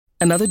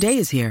Another day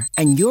is here,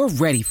 and you're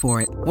ready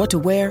for it. What to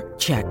wear?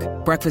 Check.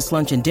 Breakfast,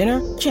 lunch, and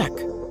dinner? Check.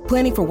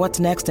 Planning for what's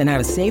next and how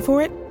to save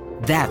for it?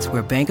 That's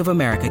where Bank of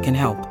America can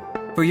help.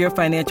 For your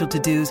financial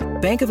to-dos,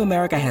 Bank of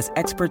America has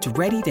experts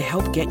ready to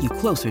help get you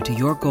closer to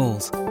your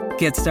goals.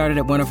 Get started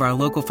at one of our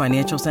local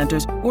financial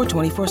centers or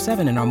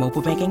 24/7 in our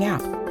mobile banking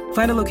app.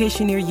 Find a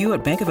location near you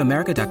at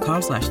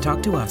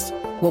bankofamerica.com/talktous.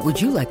 What would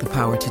you like the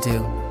power to do?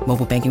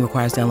 Mobile banking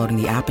requires downloading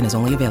the app and is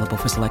only available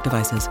for select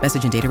devices.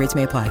 Message and data rates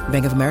may apply.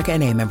 Bank of America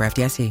N.A., member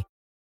FDIC.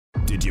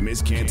 Did you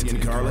miss Canty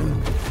and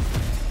Carlin?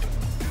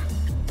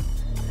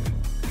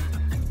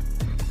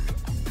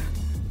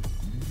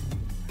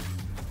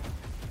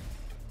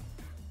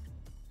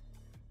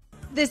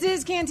 This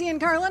is Canty and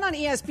Carlin on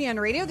ESPN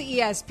Radio, the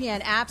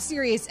ESPN app,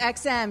 Sirius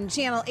XM,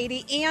 Channel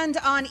 80, and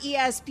on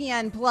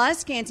ESPN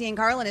Plus. Canty and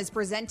Carlin is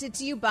presented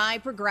to you by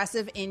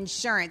Progressive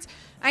Insurance.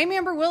 I'm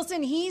Amber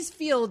Wilson. He's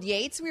Field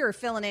Yates. We are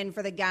filling in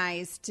for the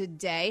guys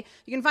today.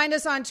 You can find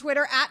us on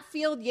Twitter at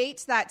Field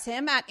Yates. That's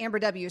him, at Amber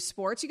W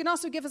Sports. You can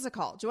also give us a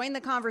call. Join the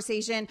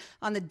conversation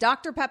on the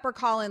Dr. Pepper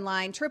call-in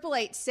line,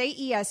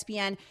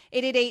 888-SAY-ESPN,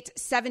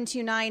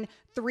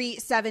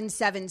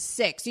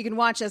 888-729-3776. You can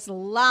watch us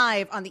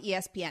live on the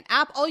ESPN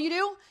app. All you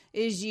do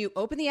is you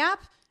open the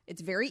app.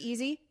 It's very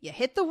easy. You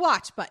hit the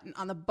watch button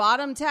on the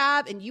bottom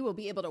tab, and you will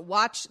be able to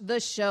watch the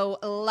show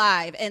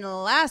live. And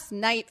last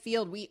night,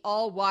 Field, we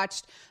all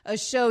watched a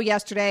show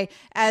yesterday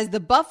as the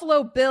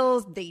Buffalo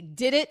Bills, they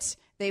did it.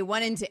 They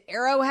went into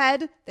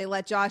Arrowhead. They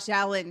let Josh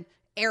Allen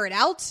air it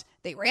out.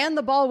 They ran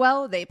the ball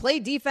well. They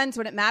played defense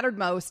when it mattered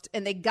most,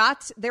 and they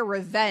got their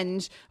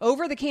revenge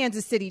over the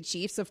Kansas City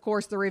Chiefs. Of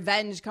course, the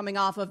revenge coming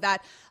off of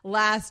that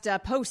last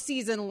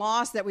postseason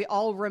loss that we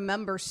all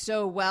remember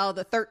so well.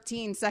 The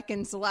 13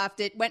 seconds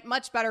left. It went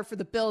much better for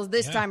the Bills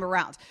this time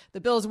around.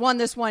 The Bills won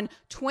this one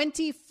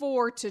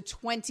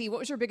 24-20.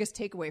 What was your biggest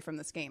takeaway from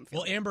this game, Phil?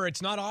 Well, Amber,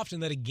 it's not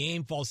often that a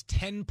game falls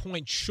 10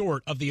 points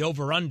short of the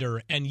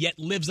over-under and yet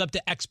lives up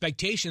to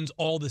expectations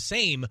all the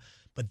same.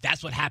 But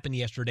that's what happened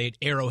yesterday at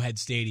Arrowhead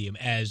Stadium,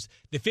 as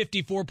the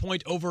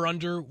 54-point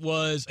over-under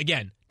was,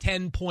 again,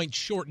 10 points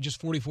short in just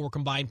 44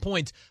 combined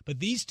points. But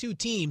these two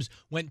teams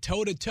went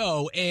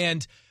toe-to-toe,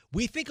 and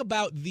we think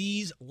about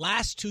these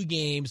last two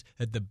games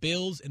that the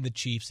Bills and the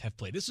Chiefs have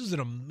played. This is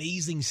an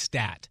amazing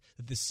stat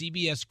that the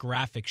CBS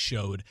graphics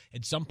showed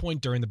at some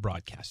point during the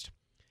broadcast.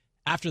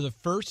 After the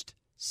first,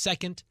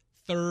 second,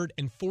 third,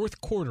 and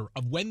fourth quarter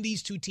of when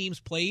these two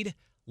teams played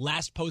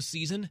last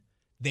postseason,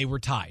 they were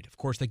tied. Of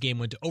course, that game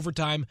went to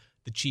overtime.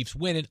 The Chiefs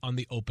win it on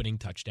the opening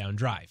touchdown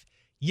drive.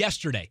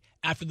 Yesterday,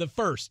 after the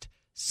first,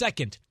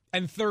 second,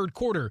 and third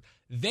quarter,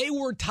 they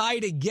were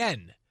tied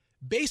again.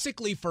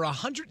 Basically, for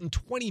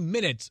 120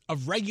 minutes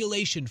of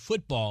regulation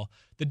football,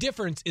 the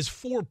difference is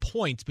 4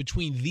 points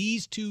between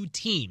these two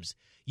teams.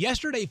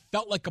 Yesterday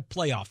felt like a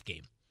playoff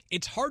game.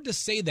 It's hard to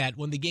say that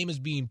when the game is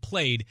being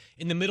played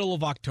in the middle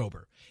of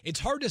October. It's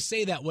hard to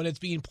say that when it's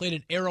being played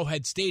at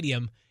Arrowhead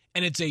Stadium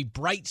and it's a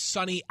bright,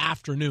 sunny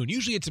afternoon.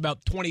 Usually it's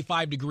about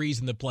 25 degrees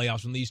in the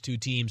playoffs when these two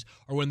teams,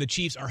 or when the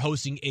Chiefs are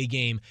hosting a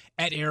game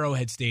at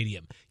Arrowhead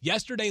Stadium.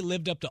 Yesterday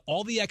lived up to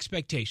all the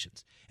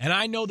expectations, and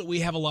I know that we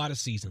have a lot of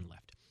season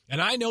left.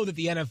 And I know that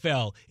the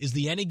NFL is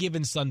the Any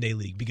Given Sunday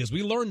League, because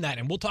we learned that,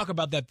 and we'll talk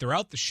about that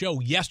throughout the show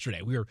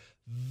yesterday. We were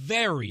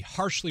very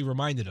harshly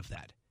reminded of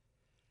that.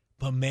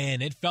 But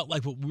man, it felt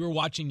like what we were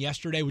watching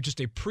yesterday was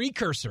just a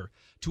precursor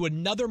to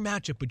another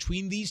matchup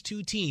between these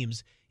two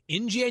teams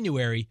in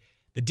January.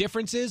 The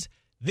difference is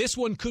this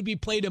one could be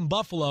played in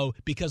Buffalo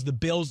because the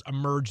Bills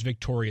emerged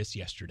victorious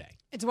yesterday.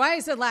 It's why I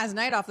said last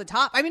night off the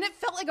top. I mean, it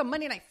felt like a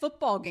Monday Night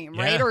Football game,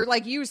 right? Yeah. Or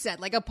like you said,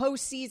 like a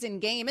postseason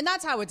game. And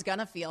that's how it's going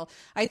to feel,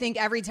 I think,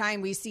 every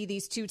time we see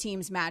these two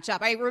teams match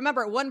up. I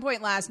remember at one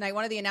point last night,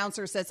 one of the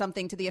announcers said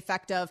something to the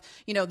effect of,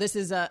 you know, this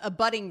is a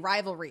budding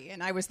rivalry.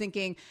 And I was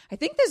thinking, I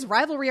think this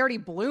rivalry already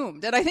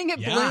bloomed. And I think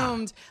it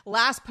bloomed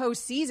last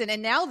postseason.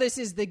 And now this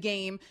is the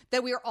game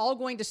that we are all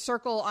going to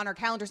circle on our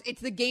calendars.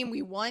 It's the game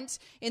we want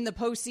in the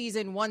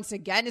postseason once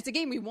again. It's a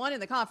game we won in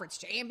the conference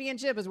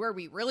championship, is where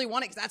we really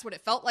won it, because that's what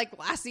it felt like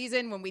last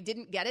season when we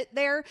didn't get it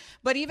there.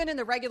 But even in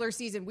the regular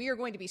season, we are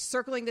going to be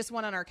circling this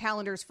one on our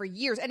calendars for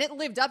years, and it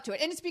lived up to it.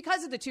 And it's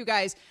because of the two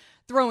guys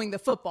throwing the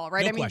football,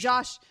 right? No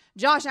question.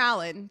 Josh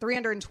Allen,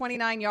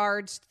 329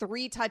 yards,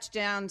 3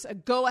 touchdowns, a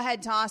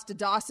go-ahead toss to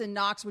Dawson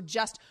Knox with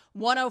just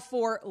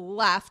 104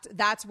 left.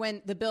 That's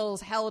when the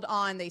Bills held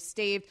on. They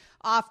staved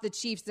off the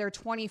Chiefs there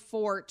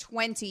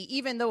 24-20,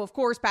 even though, of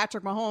course,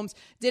 Patrick Mahomes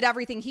did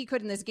everything he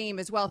could in this game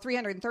as well.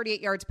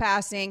 338 yards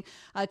passing,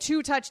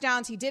 2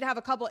 touchdowns. He did have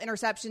a couple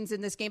interceptions in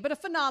this game, but a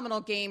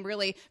phenomenal game,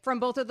 really, from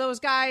both of those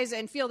guys.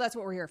 And Phil, that's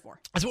what we're here for.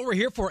 That's what we're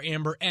here for,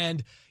 Amber.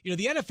 And, you know,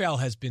 the NFL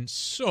has been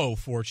so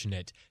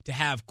fortunate to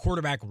have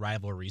quarterback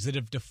rivalries that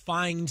have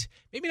defined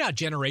maybe not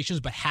generations,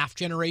 but half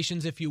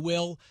generations, if you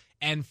will.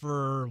 And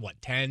for,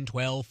 10,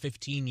 12,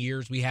 15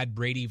 years, we had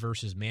Brady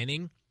versus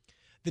Manning.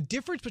 The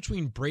difference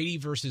between Brady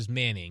versus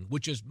Manning,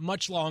 which is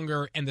much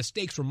longer, and the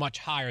stakes were much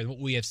higher than what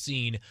we have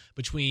seen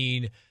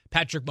between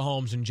Patrick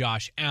Mahomes and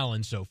Josh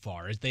Allen so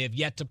far, is they have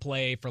yet to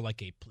play for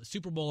like a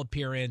Super Bowl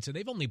appearance, and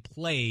they've only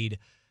played,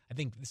 I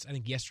think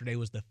yesterday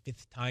was the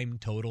 5th time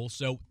total.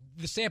 So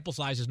the sample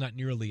size is not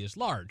nearly as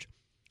large.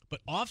 But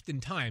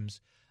oftentimes,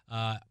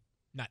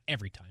 not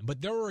every time,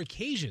 but there were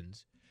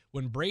occasions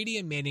when Brady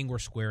and Manning were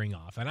squaring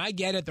off. And I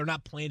get it, they're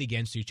not playing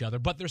against each other,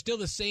 but they're still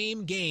the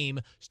same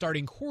game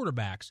starting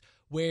quarterbacks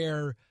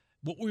where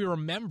what we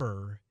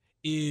remember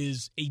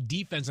is a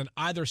defense on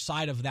either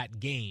side of that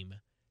game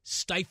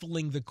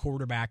stifling the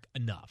quarterback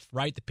enough,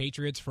 right? The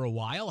Patriots for a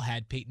while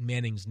had Peyton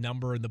Manning's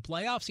number in the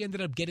playoffs. He ended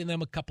up getting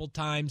them a couple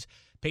times.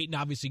 Peyton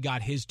obviously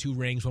got his 2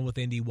 rings, one with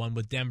Indy, one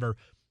with Denver.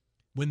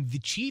 When the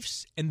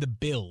Chiefs and the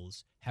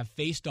Bills have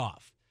faced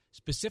off,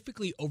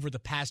 specifically over the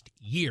past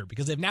year,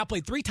 because they've now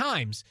played 3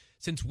 times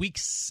since week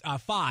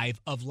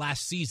 5 of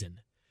last season,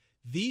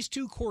 these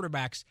 2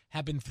 quarterbacks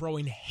have been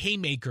throwing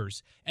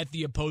haymakers at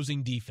the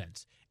opposing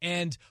defense.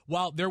 And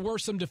while there were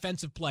some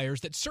defensive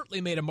players that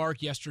certainly made a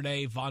mark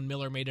yesterday, Von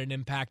Miller made an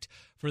impact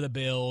for the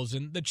Bills,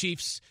 and the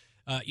Chiefs,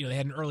 they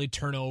had an early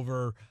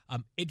turnover.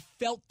 It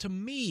felt to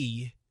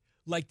me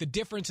like the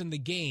difference in the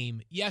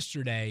game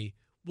yesterday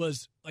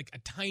was like a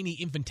tiny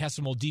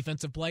infinitesimal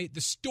defensive play.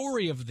 The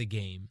story of the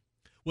game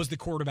was the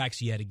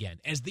quarterbacks yet again,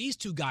 as these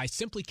 2 guys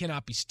simply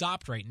cannot be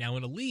stopped right now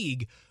in a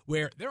league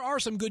where there are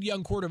some good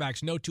young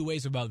quarterbacks, no 2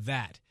 ways about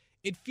that.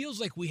 It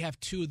feels like we have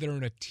 2 that are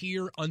in a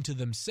tier unto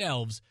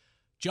themselves,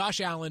 Josh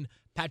Allen,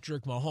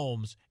 Patrick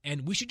Mahomes,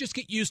 and we should just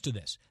get used to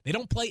this. They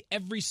don't play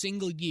every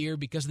single year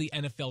because of the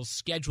NFL's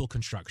schedule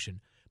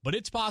construction, but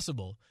it's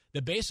possible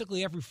that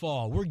basically every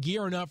fall we're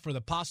gearing up for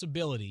the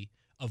possibility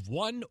of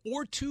 1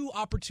 or 2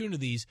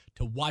 opportunities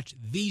to watch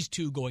these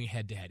 2 going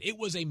head-to-head. It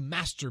was a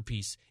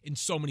masterpiece in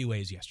so many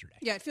ways yesterday.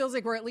 Yeah, it feels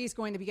like we're at least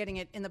going to be getting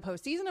it in the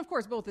postseason. Of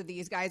course, both of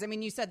these guys. I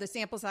mean, you said the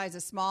sample size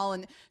is small,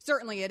 and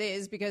certainly it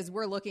is because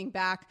we're looking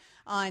back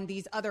on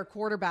these other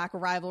quarterback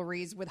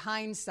rivalries with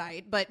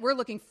hindsight, but we're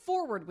looking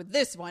forward with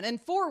this one, and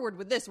forward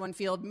with this one,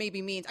 Field,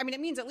 maybe means, it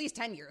means at least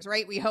 10 years,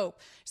 right? We hope.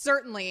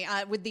 Certainly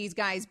with these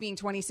guys being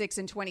 26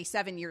 and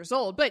 27 years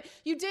old. But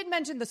you did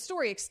mention the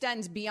story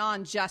extends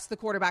beyond just the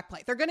quarterback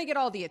play. They're going to get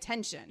all the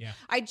attention. Yeah.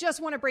 I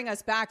just want to bring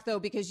us back, though,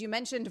 because you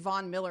mentioned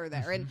Von Miller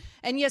there,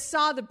 and you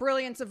saw the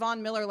brilliance of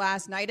Von Miller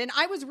last night, and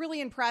I was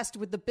really impressed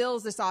with the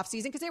Bills this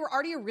offseason because they were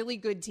already a really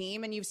good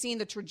team, and you've seen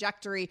the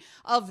trajectory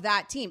of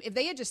that team. If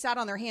they had just sat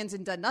on their hands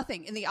and done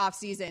nothing in the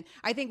offseason,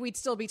 I think we'd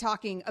still be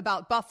talking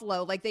about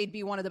Buffalo like they'd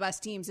be one of the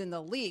best teams in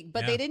the league,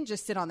 but they didn't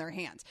just sit on their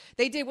hands.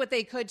 They did what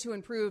they could to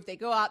improve. They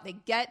go out, they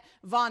get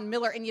Von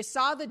Miller, and you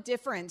saw the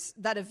difference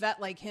that a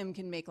vet like him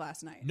can make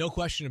last night. No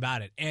question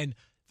about it. And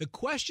the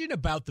question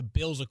about the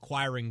Bills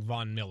acquiring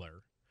Von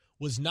Miller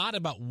was not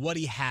about what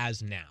he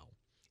has now.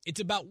 It's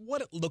about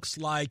what it looks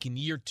like in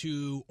year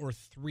 2 or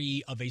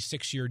 3 of a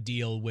 6-year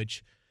deal,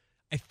 which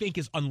I think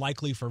is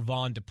unlikely for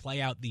Von to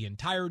play out the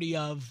entirety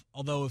of,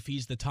 although if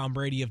he's the Tom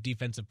Brady of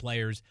defensive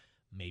players,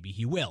 maybe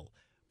he will.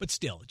 But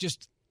still,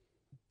 just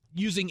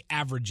using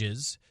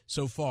averages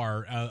so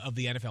far of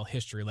the NFL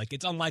history, like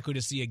it's unlikely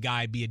to see a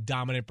guy be a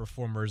dominant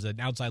performer as an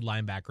outside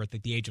linebacker at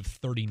the age of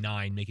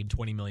 39 making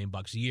 $20 million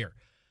a year.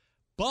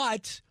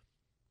 But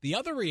the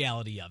other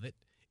reality of it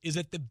is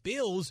that the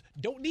Bills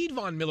don't need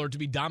Von Miller to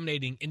be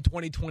dominating in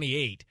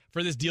 2028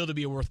 for this deal to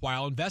be a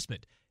worthwhile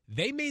investment.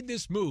 They made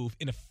this move,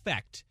 in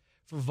effect,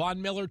 for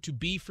Von Miller to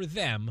be for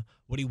them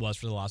what he was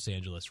for the Los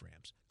Angeles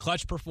Rams.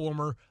 Clutch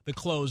performer, the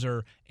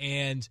closer,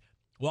 and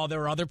while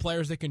there are other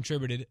players that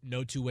contributed,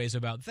 no 2 ways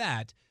about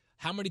that,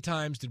 how many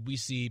times did we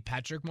see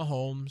Patrick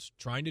Mahomes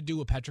trying to do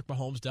what Patrick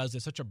Mahomes does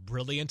at such a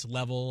brilliant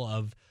level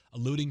of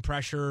eluding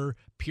pressure,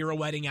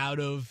 pirouetting out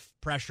of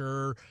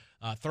pressure,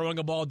 throwing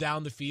a ball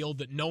down the field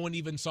that no one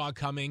even saw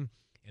coming?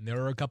 And there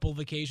were a couple of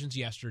occasions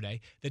yesterday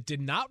that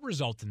did not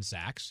result in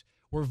sacks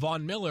where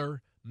Von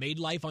Miller made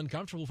life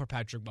uncomfortable for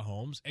Patrick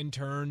Mahomes and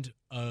turned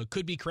a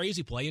could-be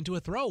crazy play into a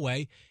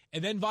throwaway.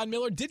 And then Von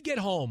Miller did get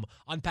home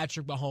on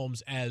Patrick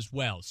Mahomes as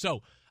well.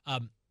 So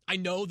I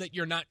know that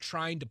you're not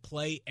trying to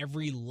play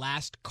every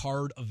last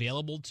card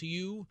available to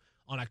you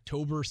on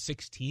October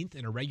 16th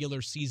in a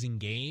regular season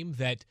game,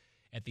 that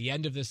at the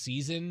end of the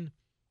season,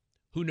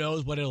 who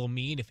knows what it'll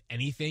mean, if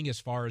anything, as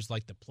far as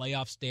like the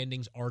playoff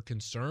standings are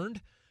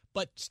concerned.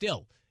 But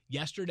still,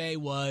 yesterday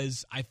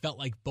I felt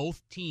like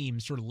both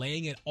teams sort of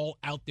laying it all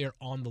out there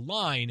on the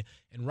line.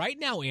 And right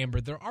now, Amber,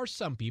 there are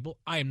some people,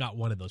 I am not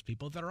one of those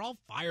people, that are all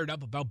fired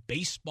up about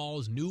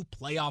baseball's new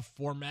playoff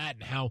format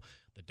and how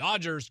the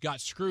Dodgers got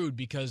screwed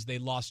because they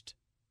lost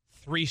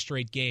 3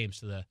 straight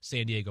games to the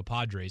San Diego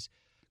Padres.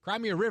 Cry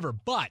me a river,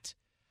 but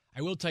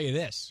I will tell you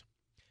this.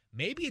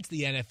 Maybe it's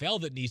the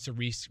NFL that needs to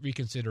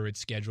reconsider its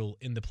schedule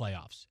in the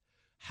playoffs.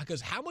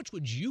 Because how much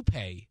would you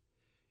pay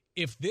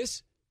if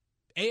this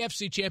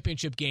AFC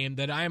Championship game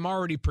that I am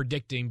already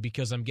predicting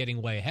because I'm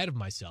getting way ahead of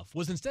myself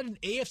was instead an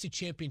AFC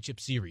Championship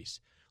series?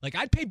 Like,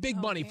 I'd pay big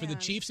money for the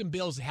Chiefs and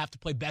Bills to have to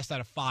play best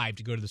out of 5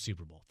 to go to the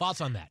Super Bowl. Thoughts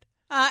on that?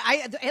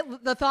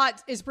 The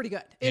thought is pretty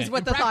good, is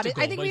what the thought is.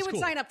 I think we would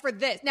sign up for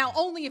this. Now,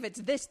 only if it's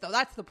this, though.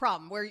 That's the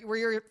problem. Where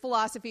your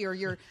philosophy or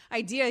your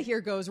idea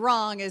here goes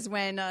wrong is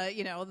when,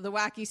 the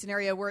wacky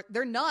scenario where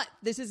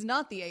this is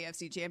not the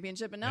AFC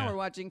Championship, and now we're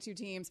watching 2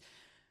 teams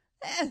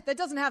that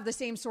doesn't have the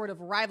same sort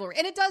of rivalry.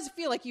 And it does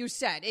feel like you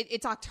said,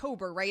 it's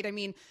October, right? I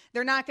mean,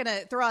 they're not going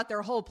to throw out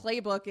their whole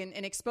playbook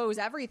and expose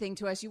everything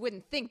to us, you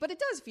wouldn't think. But it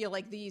does feel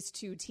like these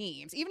two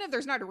teams, even if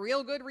there's not a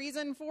real good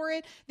reason for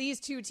it, these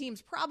two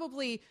teams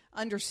probably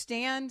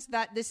understand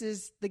that this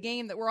is the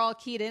game that we're all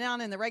keyed in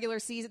on in the regular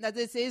season, that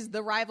this is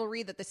the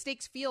rivalry, that the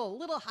stakes feel a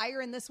little higher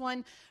in this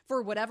one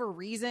for whatever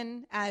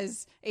reason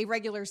as a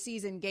regular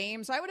season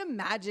game. So I would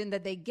imagine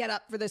that they get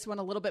up for this one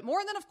a little bit more.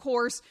 And then, of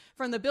course,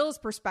 from the Bills'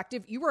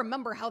 perspective, you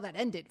remember how that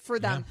ended for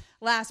them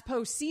last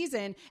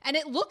postseason. And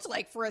it looked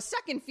like for a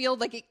second field,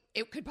 like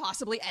it could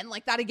possibly end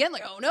like that again.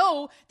 Like, oh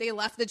no, they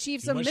left the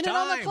Chiefs a minute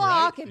on the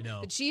clock, right?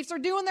 And the Chiefs are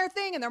doing their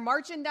thing and they're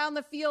marching down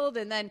the field.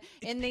 And then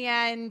in the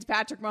end,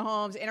 Patrick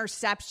Mahomes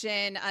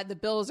interception, the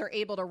Bills are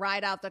able to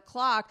ride out the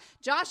clock.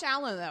 Josh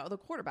Allen, though, the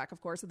quarterback,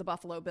 of course, of the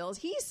Buffalo Bills,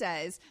 he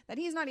says that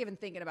he's not even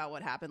thinking about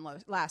what happened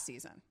last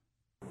season.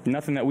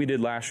 Nothing that we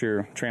did last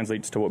year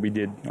translates to what we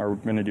did or we're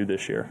going to do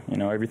this year. You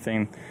know,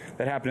 everything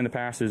that happened in the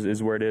past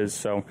is where it is.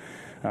 So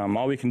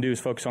all we can do is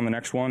focus on the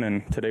next one,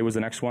 and today was the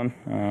next one.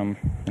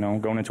 You know,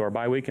 going into our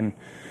bye week, and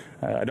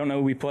I don't know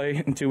who we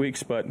play in 2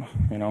 weeks, but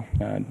you know,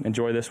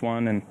 enjoy this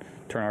one and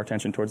turn our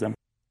attention towards them.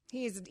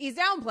 He's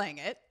downplaying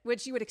it,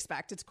 which you would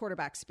expect. It's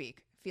quarterback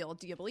speak. Field,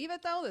 do you believe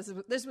it though?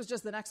 This was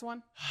just the next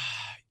one.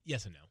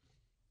 Yes and no.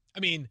 I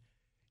mean,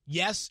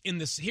 yes. In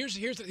this, here's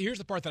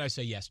the part that I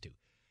say yes to.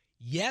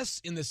 Yes,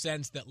 in the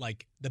sense that,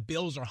 like, the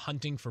Bills are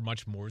hunting for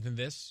much more than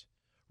this,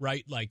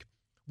 right? Like,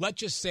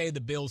 let's just say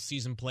the Bills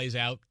season plays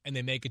out and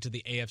they make it to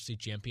the AFC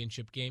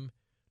Championship game.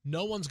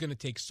 No one's going to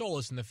take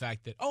solace in the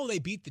fact that, oh, they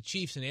beat the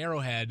Chiefs in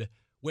Arrowhead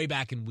way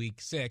back in week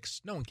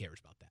 6. No one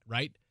cares about that,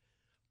 right?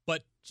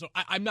 But so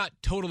I'm not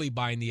totally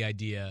buying the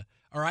idea,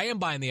 or I am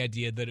buying the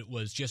idea that it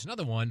was just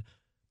another one,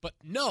 but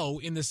no,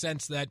 in the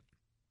sense that,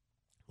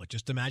 let's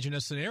just imagine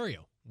a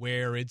scenario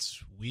where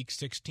it's week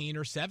 16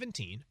 or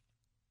 17,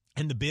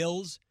 and the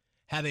Bills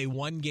have a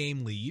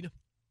one-game lead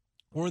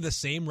or the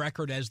same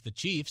record as the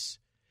Chiefs,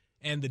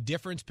 and the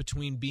difference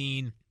between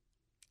being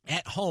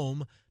at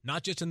home,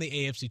 not just in the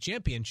AFC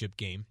Championship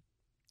game,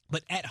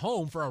 but at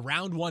home for a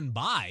round one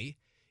bye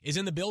is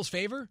in the Bills'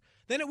 favor,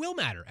 then it will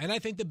matter. And I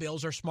think the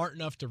Bills are smart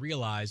enough to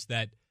realize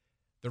that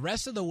the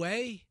rest of the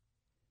way,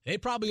 they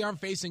probably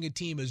aren't facing a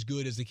team as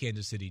good as the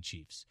Kansas City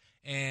Chiefs.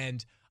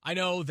 And I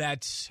know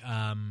that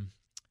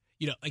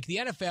you know, like the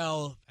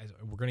NFL,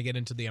 we're going to get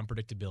into the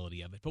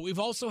unpredictability of it, but we've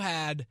also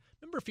had,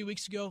 remember a few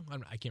weeks ago, I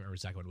can't remember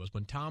exactly what it was,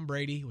 when Tom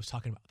Brady was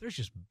talking about there's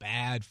just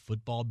bad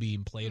football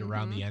being played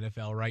around the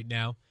NFL right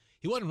now.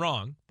 He wasn't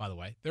wrong, by the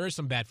way. There is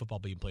some bad football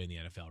being played in the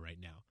NFL right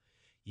now.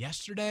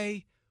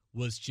 Yesterday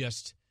was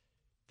just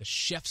the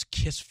chef's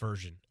kiss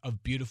version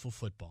of beautiful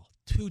football.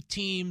 Two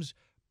teams,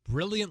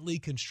 brilliantly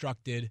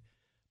constructed,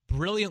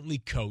 brilliantly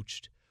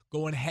coached,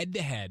 going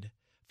head-to-head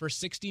for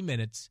 60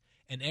 minutes,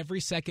 and every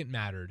second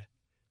mattered.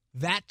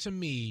 That, to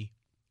me,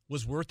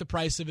 was worth the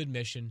price of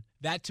admission.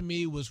 That, to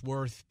me, was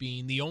worth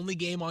being the only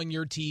game on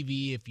your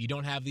TV if you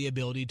don't have the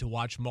ability to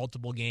watch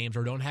multiple games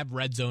or don't have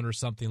Red Zone or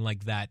something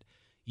like that.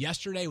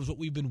 Yesterday was what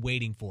we've been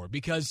waiting for,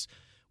 because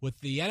with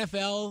the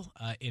NFL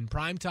in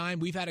prime time,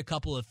 we've had a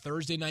couple of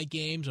Thursday night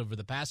games over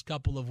the past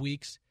couple of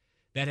weeks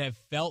that have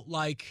felt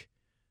like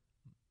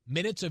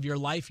minutes of your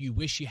life you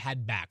wish you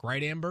had back.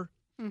 Right, Amber?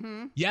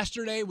 Mm-hmm.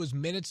 Yesterday was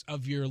minutes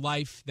of your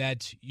life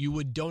that you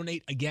would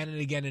donate again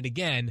and again and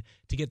again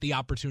to get the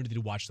opportunity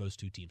to watch those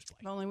two teams play.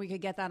 If only we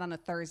could get that on a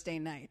Thursday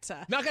night.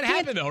 Not going to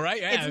happen, though,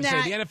 right? Yeah, so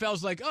the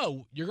NFL's like,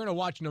 oh, you're going to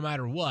watch no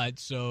matter what,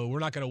 so we're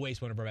not going to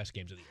waste one of our best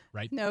games of the year,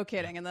 right? No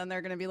kidding. And then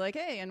they're going to be like,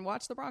 hey, and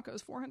watch the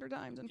Broncos 400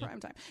 times in prime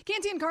time.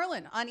 Canty and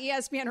Carlin on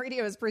ESPN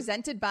Radio is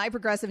presented by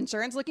Progressive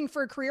Insurance. Looking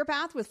for a career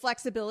path with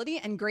flexibility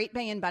and great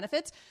pay and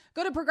benefits?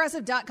 Go to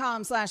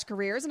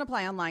progressive.com/careers and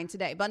apply online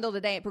today. Bundle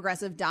today at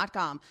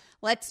progressive.com.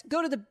 Let's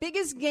go to the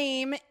biggest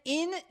game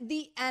in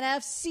the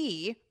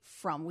NFC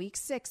from week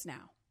 6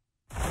 now.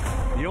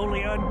 The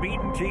only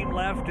unbeaten team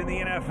left in the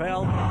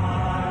NFL.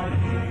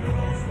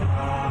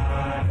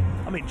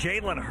 I mean,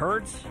 Jalen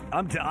Hurts,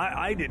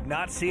 I did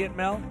not see it,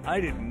 Mel. I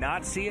did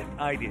not see it.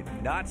 I did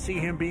not see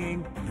him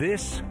being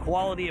this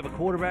quality of a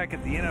quarterback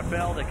at the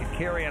NFL that could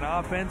carry an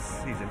offense.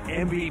 He's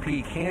an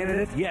MVP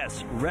candidate.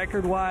 Yes,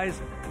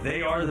 record-wise,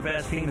 they are the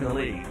best team in the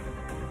league.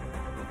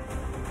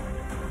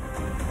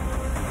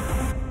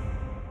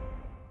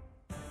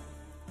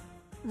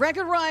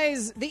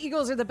 Record-wise, the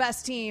Eagles are the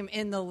best team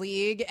in the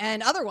league,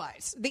 and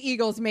otherwise, the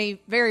Eagles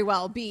may very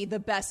well be the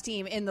best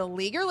team in the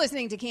league. You're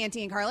listening to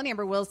Canty and Carlin,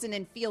 Amber Wilson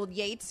and Field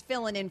Yates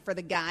filling in for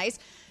the guys.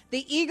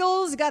 The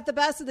Eagles got the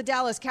best of the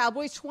Dallas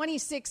Cowboys,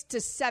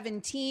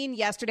 26-17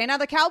 yesterday. Now,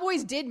 the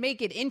Cowboys did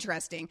make it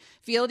interesting,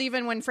 Field,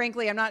 even when,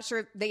 frankly, I'm not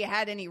sure they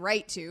had any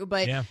right to,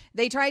 but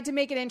they tried to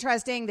make it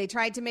interesting. They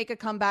tried to make a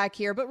comeback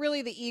here, but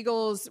really the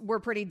Eagles were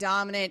pretty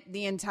dominant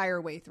the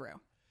entire way through.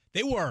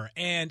 They were,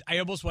 and I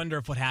almost wonder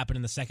if what happened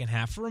in the second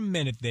half for a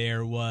minute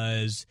there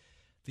was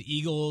the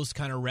Eagles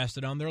kind of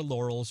rested on their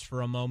laurels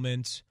for a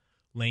moment.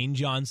 Lane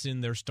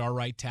Johnson, their star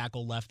right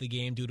tackle, left the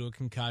game due to a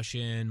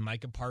concussion.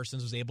 Micah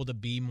Parsons was able to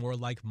be more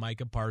like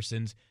Micah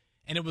Parsons.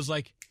 And it was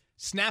like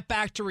snap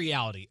back to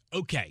reality.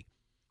 Okay,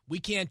 we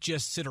can't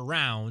just sit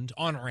around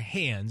on our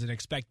hands and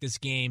expect this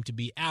game to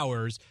be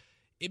ours.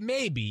 It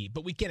may be,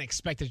 but we can't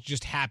expect it to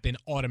just happen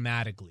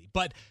automatically.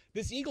 But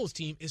this Eagles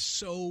team is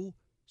so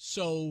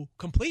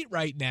complete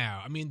right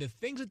now. I mean, the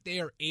things that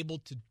they are able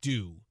to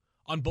do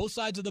on both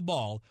sides of the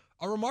ball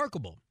are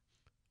remarkable.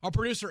 Our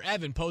producer,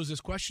 Evan, posed this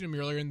question to me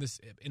earlier in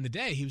the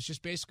day. He was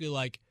just basically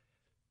like,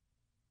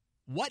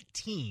 what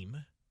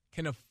team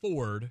can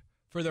afford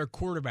for their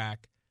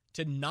quarterback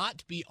to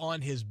not be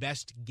on his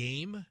best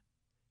game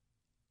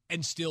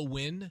and still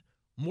win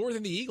more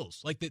than the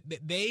Eagles? Like,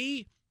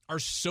 they are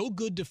so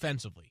good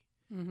defensively.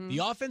 Mm-hmm. The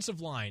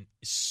offensive line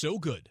is so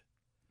good.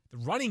 The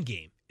running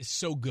game is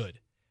so good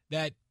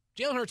that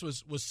Jalen Hurts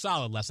was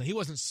solid last night. He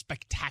wasn't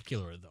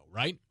spectacular, though,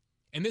 right?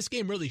 And this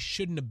game really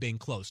shouldn't have been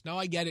close. Now,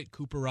 I get it,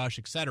 Cooper Rush,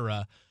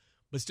 etc.,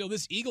 but still,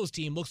 this Eagles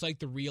team looks like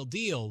the real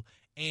deal,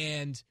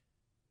 and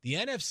the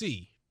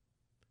NFC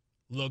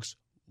looks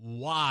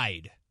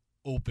wide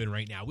open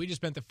right now. We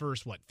just spent the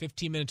first,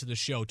 15 minutes of the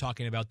show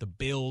talking about the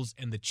Bills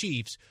and the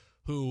Chiefs,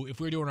 who, if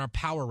we're doing our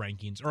power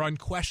rankings, are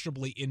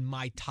unquestionably in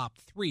my top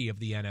 3 of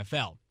the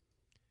NFL.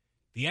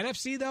 The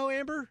NFC, though,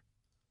 Amber?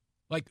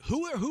 Like,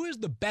 who is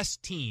the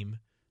best team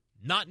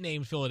not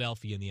named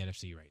Philadelphia in the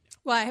NFC right now?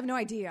 Well, I have no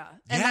idea.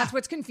 And that's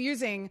what's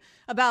confusing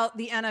about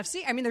the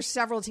NFC. I mean, there's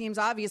several teams,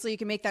 obviously, you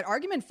can make that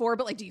argument for,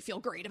 but, do you feel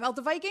great about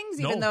the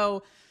Vikings, even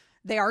though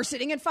they are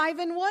sitting at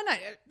 5-1?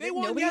 They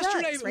won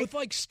yesterday with,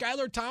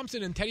 Skylar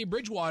Thompson and Teddy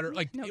Bridgewater.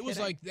 It was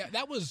like,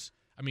 that was,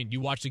 I mean,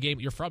 you watch the game,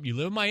 you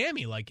live in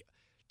Miami,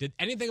 did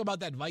anything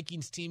about that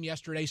Vikings team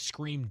yesterday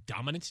scream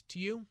dominant to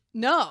you?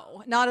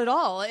 No, not at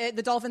all.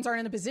 The Dolphins aren't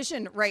in a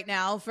position right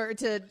now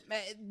to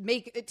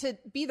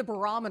be the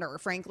barometer,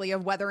 frankly,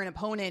 of whether an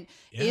opponent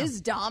is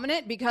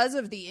dominant because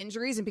of the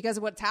injuries and because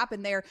of what's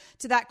happened there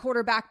to that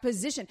quarterback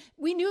position.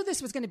 We knew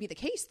this was going to be the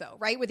case, though,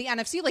 right? With the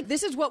NFC,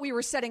 this is what we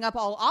were setting up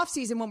all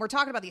offseason when we're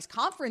talking about these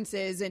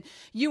conferences, and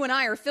you and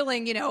I are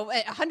filling,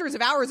 hundreds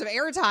of hours of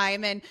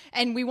airtime,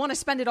 and we want to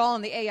spend it all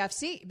in the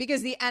AFC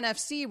because the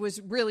NFC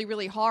was really,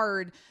 really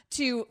hard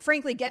to,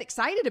 frankly, get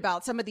excited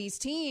about some of these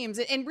teams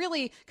and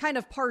really kind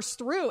of parse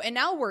through. And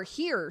now we're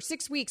here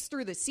 6 weeks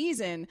through the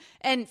season.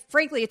 And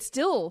frankly, it's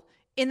still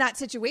in that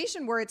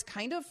situation where it's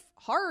kind of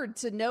hard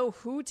to know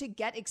who to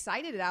get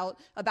excited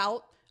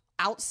about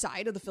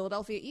outside of the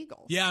Philadelphia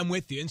Eagles. Yeah, I'm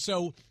with you. And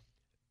so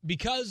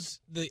because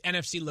the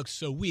NFC looks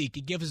so weak,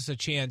 it gives us a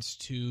chance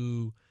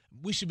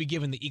we should be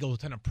giving the Eagles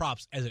a ton of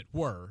props, as it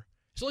were.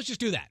 So let's just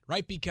do that,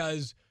 right?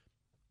 Because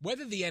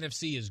whether the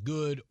NFC is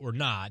good or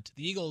not,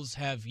 the Eagles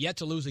have yet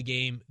to lose a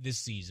game this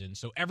season.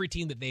 So every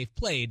team that they've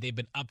played, they've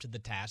been up to the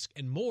task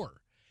and more.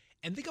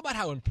 And think about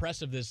how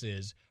impressive this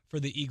is for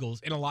the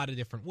Eagles in a lot of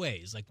different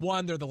ways.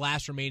 One, they're the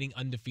last remaining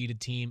undefeated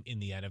team in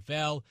the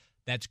NFL.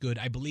 That's good.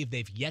 I believe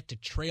they've yet to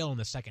trail in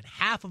the second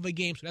half of a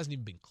game, so it hasn't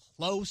even been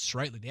close,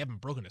 right? They haven't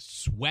broken a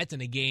sweat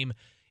in a game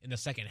in the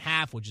second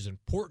half, which is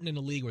important in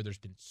a league where there's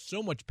been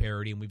so much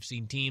parity, and we've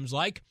seen teams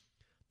like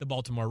the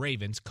Baltimore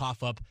Ravens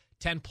cough up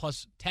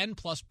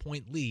 10-plus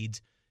point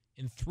leads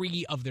in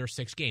 3 of their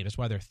 6 games. That's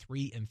why they're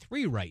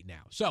 3-3 right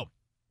now. So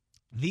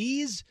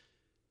these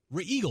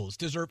Eagles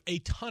deserve a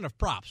ton of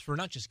props for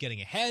not just getting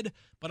ahead,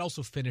 but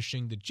also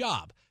finishing the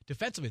job.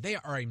 Defensively, they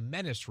are a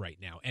menace right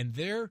now, and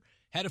their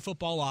head of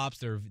football ops,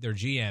 their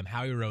GM,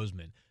 Howie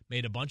Roseman,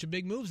 made a bunch of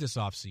big moves this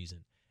offseason.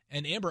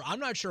 And Amber, I'm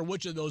not sure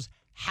which of those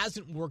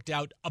hasn't worked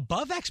out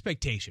above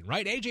expectation,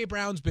 right? A.J.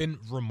 Brown's been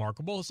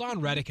remarkable. Hassan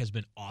Reddick has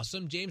been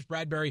awesome. James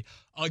Bradbury,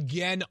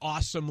 again,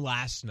 awesome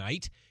last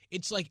night.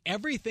 It's like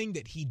everything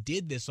that he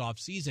did this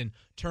offseason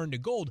turned to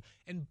gold.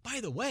 And by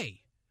the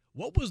way,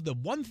 what was the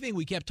one thing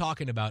we kept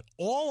talking about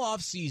all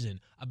offseason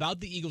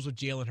about the Eagles with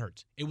Jalen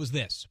Hurts? It was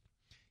this.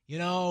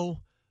 The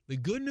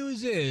good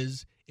news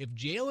is if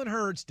Jalen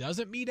Hurts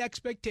doesn't meet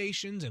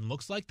expectations and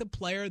looks like the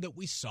player that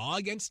we saw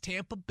against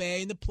Tampa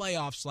Bay in the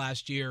playoffs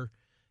last year,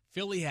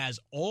 Philly has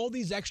all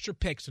these extra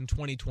picks in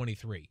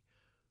 2023.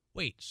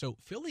 Wait, so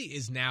Philly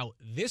is now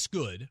this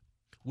good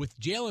with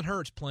Jalen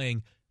Hurts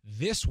playing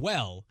this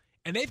well,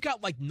 and they've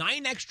got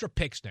 9 extra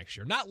picks next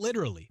year. Not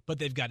literally, but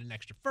they've got an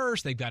extra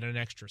first, they've got an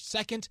extra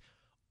second.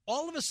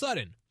 All of a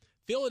sudden,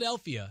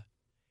 Philadelphia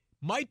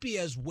might be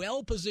as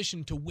well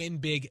positioned to win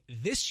big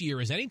this year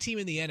as any team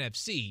in the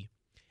NFC,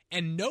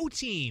 and no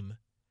team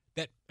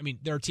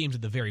there are teams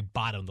at the very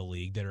bottom of the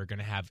league that are going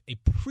to have a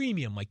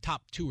premium,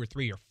 top 2 or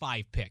 3 or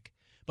 5 pick.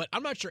 But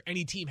I'm not sure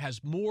any team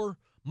has more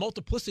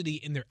multiplicity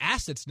in their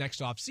assets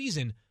next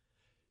offseason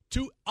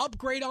to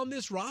upgrade on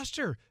this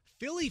roster.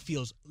 Philly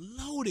feels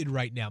loaded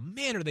right now.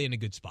 Man, are they in a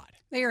good spot.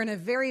 They are in a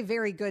very,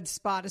 very good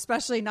spot,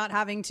 especially not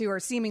having to, or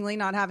seemingly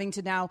not having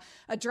to now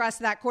address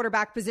that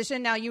quarterback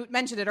position. Now, you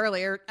mentioned it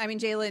earlier.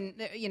 Jalen,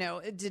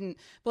 it didn't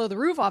blow the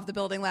roof off the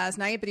building last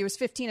night, but he was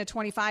 15 of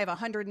 25,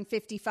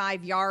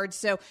 155 yards.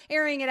 So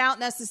airing it out,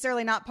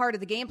 necessarily not part of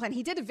the game plan.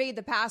 He did evade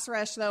the pass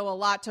rush, though, a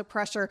lot, took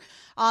pressure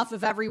off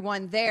of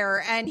everyone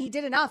there, and he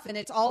did enough, and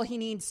it's all he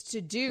needs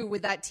to do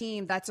with that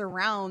team that's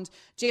around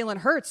Jalen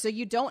Hurts. So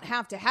you don't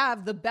have to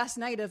have the best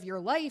night of your your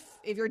life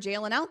if you're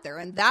Jalen out there.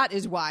 And that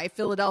is why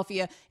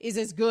Philadelphia is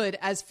as good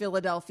as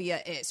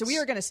Philadelphia is. So we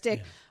are going to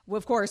stick,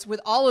 of course,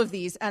 with all of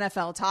these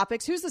NFL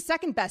topics. Who's the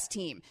second best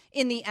team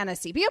in the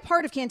NFC? Be a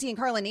part of Canty and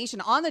Carlin Nation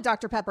on the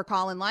Dr. Pepper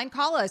call-in line.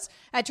 Call us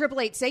at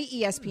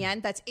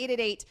 888-SAY-ESPN. That's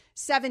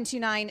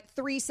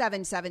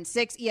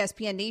 888-729-3776.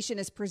 ESPN Nation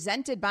is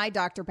presented by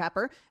Dr.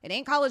 Pepper. It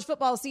ain't college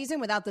football season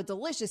without the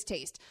delicious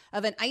taste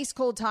of an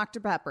ice-cold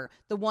Dr. Pepper,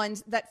 the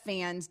ones that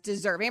fans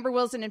deserve. Amber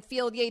Wilson and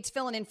Field Yates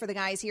filling in for the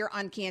guys here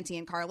on Canty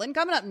and Carlin.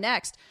 Coming up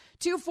next,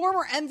 two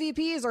former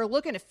MVPs are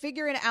looking to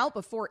figure it out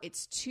before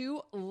it's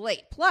too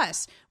late.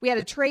 Plus, we had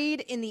a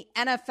trade in the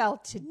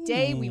NFL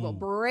today. We will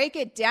break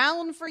it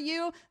down for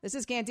you. This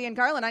is Canty and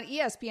Carlin on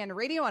ESPN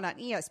Radio and on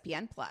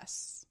ESPN+.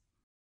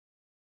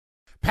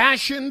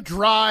 Passion,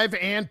 drive,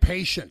 and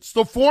patience.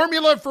 The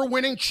formula for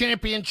winning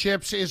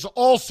championships is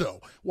also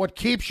what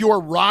keeps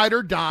your ride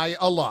or die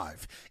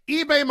alive.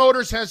 eBay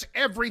Motors has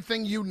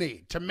everything you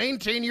need to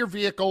maintain your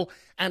vehicle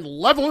and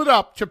level it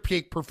up to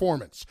peak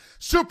performance.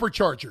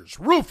 Superchargers,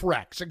 roof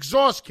racks,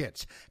 exhaust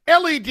kits,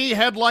 LED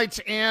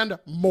headlights, and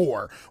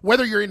more.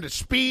 Whether you're into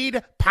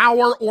speed,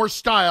 power, or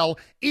style,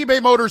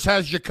 eBay Motors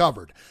has you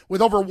covered.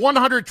 With over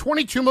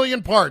 122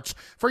 million parts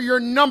for your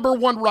number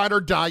one ride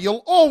or die,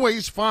 you'll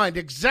always find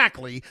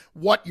exactly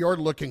what you're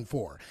looking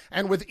for.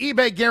 And with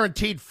eBay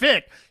Guaranteed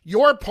Fit,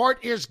 your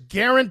part is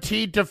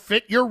guaranteed to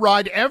fit your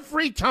ride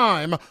every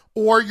time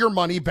or your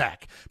money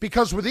back.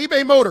 Because with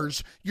eBay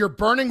Motors, you're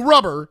burning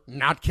rubber,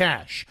 not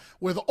cash.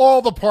 With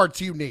all the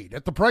parts you need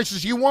at the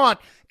prices you want,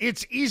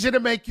 it's easy to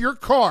make your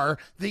car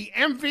the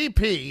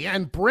MVP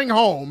and bring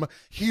home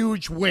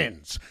huge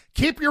wins.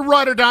 Keep your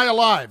ride or die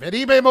alive at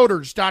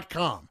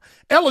ebaymotors.com.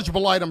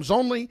 Eligible items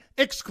only.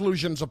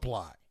 Exclusions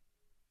apply.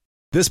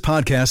 This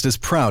podcast is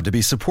proud to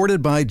be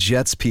supported by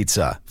Jets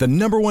Pizza, the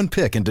 #1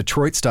 pick in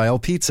Detroit-style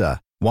pizza.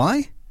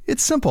 Why?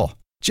 It's simple.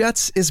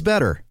 Jets is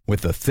better.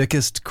 With the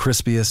thickest,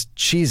 crispiest,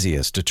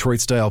 cheesiest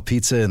Detroit-style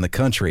pizza in the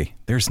country,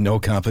 there's no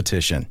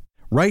competition.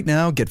 Right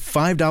now, get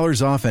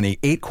 $5 off any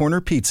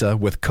 8-corner pizza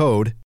with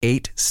code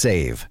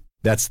 8SAVE.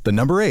 That's the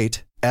number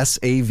 8,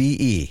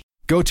 SAVE.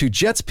 Go to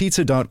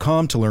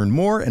jetspizza.com to learn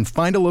more and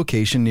find a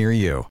location near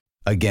you.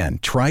 Again,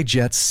 try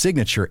Jet's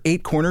signature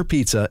 8-corner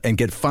pizza and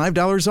get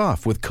 $5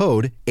 off with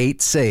code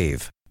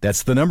 8SAVE.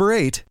 That's the number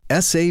 8,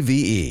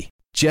 SAVE.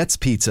 Jet's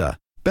Pizza.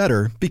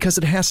 Better because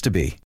it has to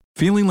be.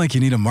 Feeling like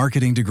you need a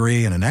marketing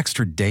degree and an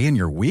extra day in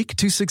your week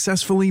to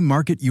successfully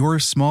market your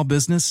small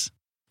business?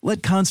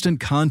 Let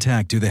Constant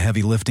Contact do the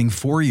heavy lifting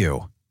for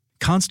you.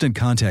 Constant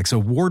Contact's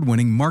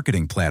award-winning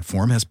marketing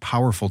platform has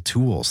powerful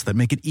tools that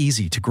make it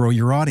easy to grow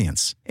your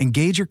audience,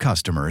 engage your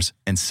customers,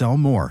 and sell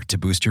more to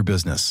boost your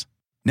business.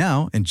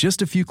 Now, in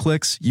just a few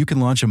clicks, you can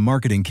launch a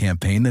marketing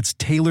campaign that's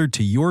tailored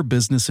to your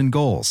business and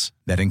goals.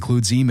 That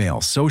includes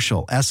email,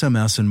 social,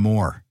 SMS, and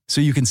more.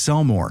 So you can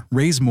sell more,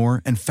 raise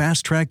more, and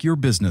fast-track your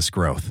business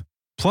growth.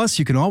 Plus,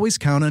 you can always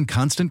count on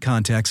Constant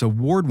Contact's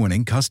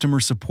award-winning customer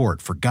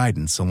support for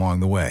guidance along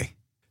the way.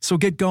 So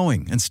get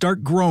going and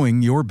start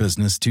growing your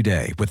business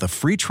today with a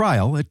free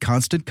trial at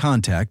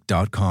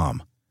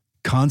ConstantContact.com.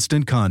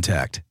 Constant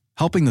Contact,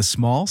 helping the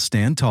small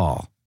stand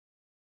tall.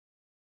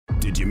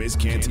 Did you miss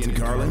Canty and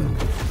Carlin?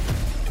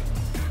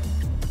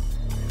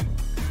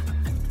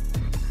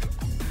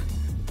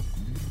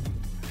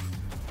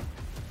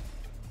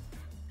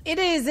 It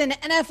is an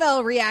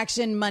NFL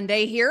Reaction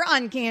Monday here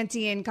on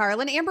Canty and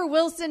Carlin. Amber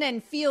Wilson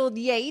and Field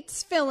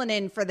Yates filling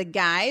in for the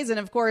guys. And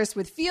of course,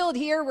 with Field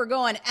here, we're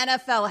going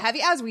NFL heavy,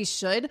 as we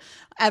should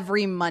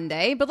every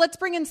Monday. But let's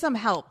bring in some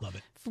help. Love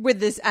it.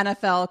 With this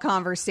NFL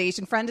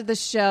conversation. Friend of the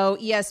show,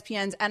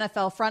 ESPN's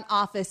NFL front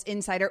office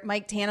insider,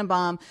 Mike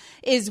Tannenbaum,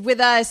 is with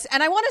us.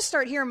 And I want to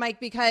start here,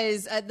 Mike,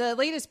 because the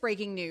latest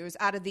breaking news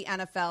out of the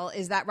NFL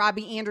is that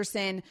Robbie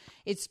Anderson,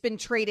 it's been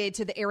traded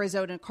to the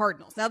Arizona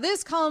Cardinals. Now,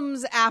 this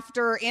comes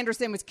after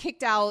Anderson was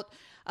kicked out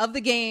of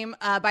the game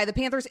by the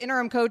Panthers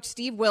interim coach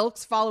Steve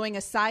Wilks following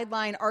a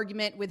sideline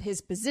argument with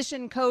his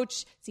position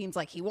coach. Seems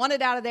like he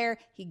wanted out of there.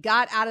 He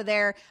got out of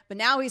there, but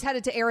now he's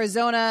headed to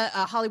Arizona.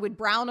 Hollywood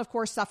Brown, of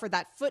course, suffered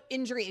that foot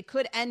injury. It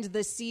could end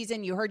this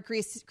season. You heard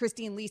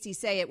Christine Lisi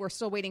say it. We're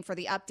still waiting for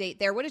the update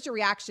there. What is your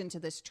reaction to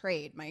this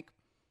trade, Mike?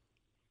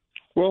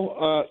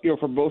 Well,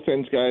 from both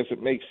ends, guys, it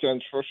makes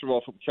sense. First of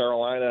all, from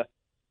Carolina,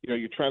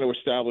 you're trying to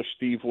establish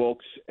Steve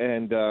Wilks,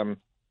 and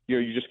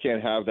you just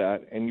can't have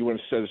that, and you want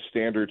to set a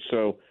standard.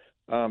 So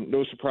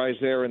no surprise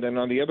there. And then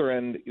on the other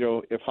end,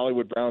 if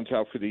Hollywood Brown's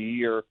out for the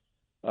year,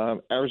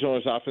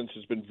 Arizona's offense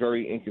has been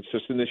very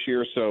inconsistent this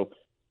year. So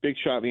big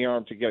shot in the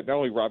arm to get not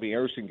only Robbie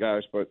Anderson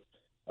guys, but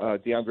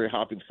DeAndre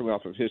Hopkins coming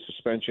off of his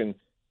suspension.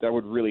 That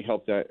would really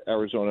help that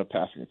Arizona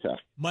passing attack.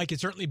 Mike, it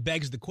certainly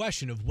begs the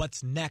question of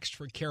what's next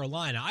for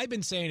Carolina. I've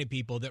been saying to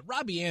people that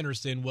Robbie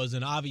Anderson was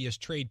an obvious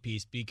trade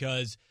piece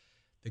because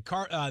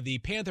the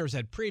Panthers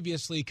had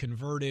previously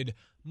converted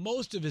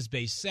most of his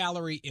base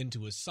salary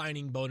into a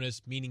signing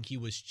bonus, meaning he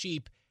was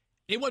cheap.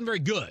 It wasn't very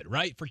good,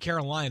 right, for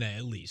Carolina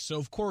at least. So,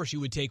 of course, you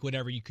would take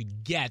whatever you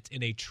could get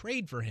in a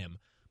trade for him.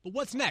 But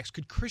what's next?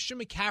 Could Christian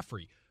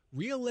McCaffrey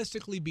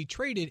realistically be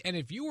traded? And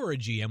if you were a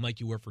GM like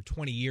you were for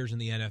 20 years in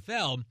the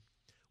NFL,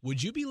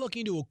 would you be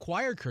looking to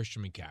acquire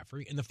Christian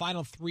McCaffrey in the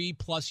final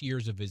 3+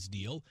 years of his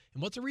deal?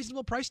 And what's a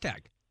reasonable price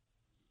tag?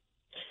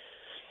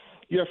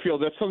 Yeah, Phil,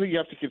 that's something you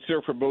have to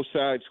consider from both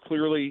sides.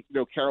 Clearly,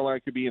 Carolina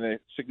could be in a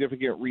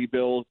significant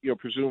rebuild.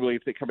 Presumably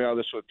if they come out of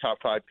this with a top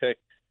 5 pick,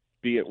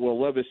 be it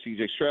Will Levis,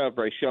 C.J. Stroud,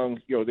 Bryce Young,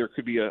 there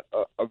could be a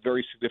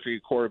very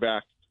significant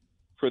quarterback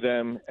for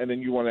them. And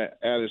then you want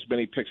to add as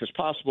many picks as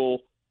possible.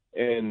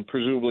 And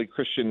presumably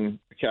Christian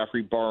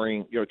McCaffrey,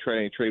 barring,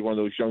 trying to trade one of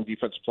those young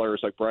defensive players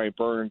like Brian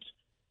Burns,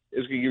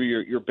 is going to give you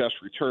your best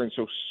return.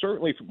 So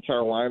certainly from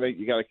Carolina,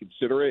 you got to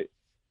consider it.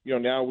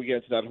 Now we get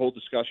into that whole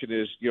discussion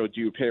is, do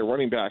you pay a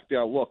running back?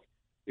 Now, look,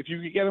 if you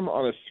could get him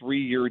on a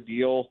 3-year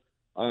deal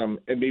and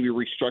maybe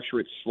restructure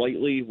it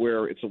slightly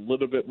where it's a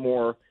little bit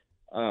more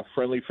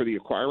friendly for the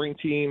acquiring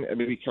team and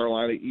maybe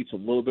Carolina eats a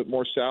little bit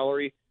more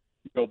salary,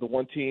 the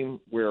one team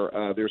where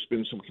there's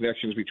been some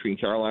connections between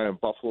Carolina and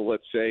Buffalo,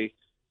 let's say,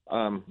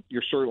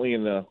 you're certainly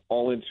in the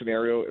all-in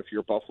scenario if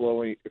you're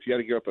Buffalo. If you had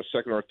to give up a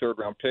 2nd or 3rd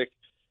round pick,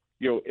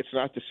 it's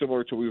not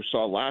dissimilar to what we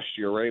saw last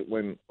year, right,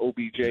 when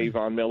OBJ,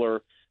 Von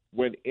Miller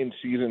went in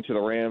season to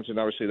the Rams, and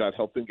obviously that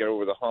helped them get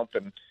over the hump.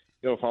 And,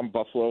 if I'm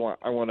Buffalo,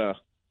 I want to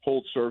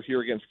hold serve here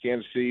against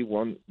Kansas City,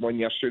 won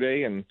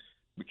yesterday, and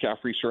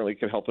McCaffrey certainly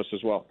could help us as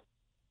well.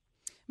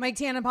 Mike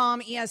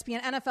Tannenbaum,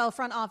 ESPN NFL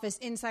front office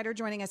insider,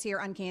 joining us here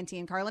on Canty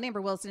and Carlin.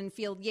 Amber Wilson and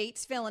Field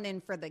Yates filling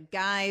in for the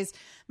guys.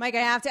 Mike,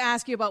 I have to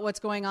ask you about what's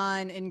going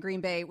on in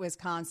Green Bay,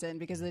 Wisconsin,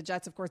 because the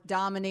Jets, of course,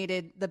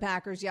 dominated the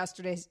Packers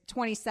yesterday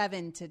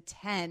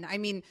 27-10. I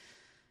mean,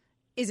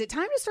 is it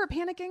time to start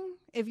panicking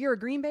if you're a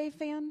Green Bay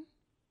fan?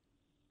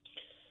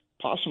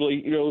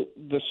 Possibly.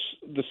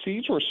 The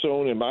seeds were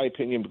sown, in my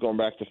opinion, going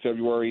back to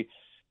February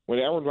when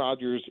Aaron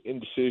Rodgers'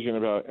 indecision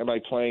about am I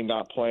playing,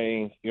 not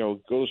playing,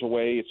 goes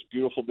away. It's a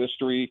beautiful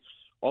mystery.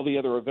 All the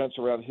other events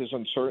around his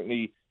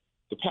uncertainty.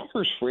 The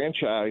Packers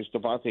franchised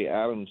Davante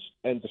Adams,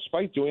 and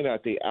despite doing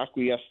that, they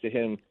acquiesced to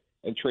him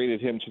and traded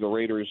him to the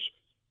Raiders,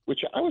 which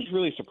I was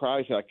really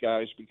surprised at,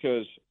 guys,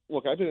 because,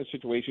 look, I've been in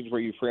situations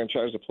where you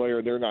franchise a player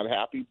and they're not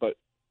happy, but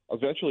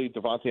eventually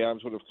Davante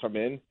Adams would have come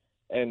in,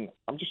 and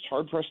I'm just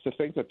hard-pressed to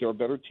think that they're a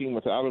better team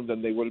without him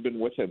than they would have been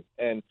with him.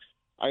 And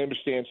I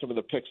understand some of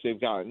the picks they've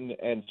gotten,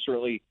 and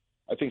certainly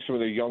I think some of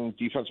their young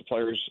defensive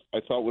players I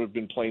thought would have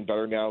been playing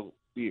better now,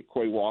 be it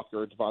Quay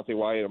Walker, Devontae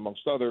Wyatt,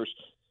 amongst others.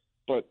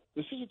 But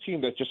this is a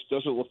team that just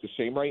doesn't look the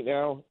same right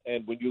now,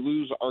 and when you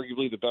lose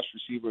arguably the best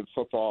receiver in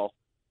football,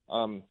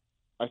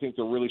 I think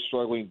they're really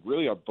struggling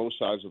really on both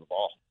sides of the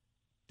ball.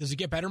 Does it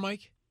get better,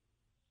 Mike?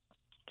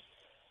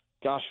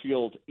 Gosh,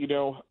 Field,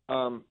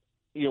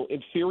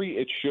 in theory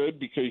it should,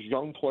 because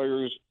young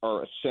players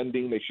are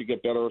ascending. They should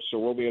get better.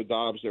 So Romeo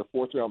Dobbs, their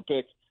 4th-round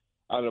pick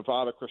out of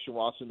Nevada, Christian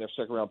Watson, their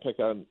 2nd-round pick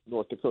out of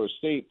North Dakota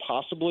State,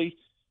 possibly.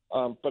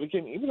 But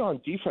again, even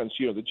on defense,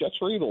 the Jets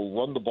were able to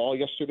run the ball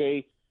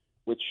yesterday,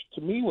 which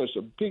to me was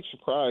a big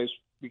surprise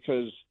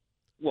because,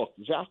 look,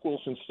 Zach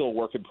Wilson's still a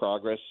work in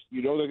progress.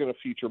 They're going to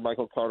feature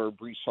Michael Carter,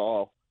 Breece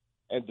Hall.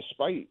 And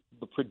despite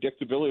the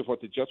predictability of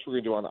what the Jets were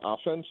going to do on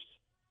offense,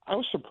 I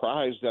was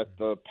surprised that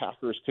the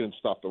Packers couldn't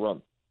stop the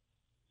run.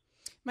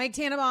 Mike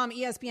Tannenbaum,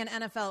 ESPN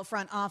NFL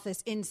front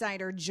office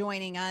insider,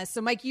 joining us.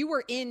 So, Mike, you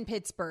were in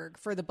Pittsburgh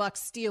for the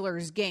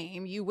Bucs-Steelers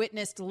game. You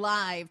witnessed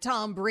live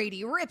Tom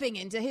Brady ripping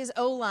into his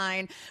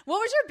O-line. What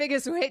was your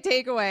biggest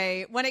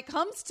takeaway when it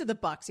comes to the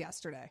Bucs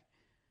yesterday?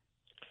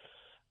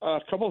 A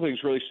couple of things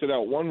really stood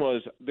out. One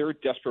was they're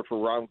desperate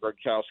for Ron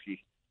Gronkowski.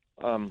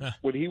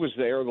 When he was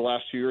there the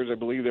last 2 years, I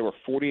believe there were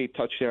 48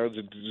 touchdowns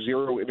and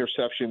 0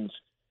 interceptions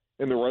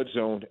in the red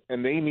zone,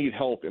 and they need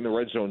help in the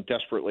red zone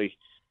desperately.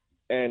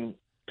 And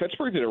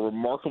Pittsburgh did a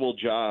remarkable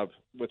job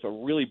with a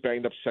really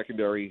banged-up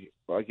secondary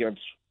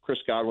against Chris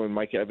Godwin and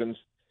Mike Evans.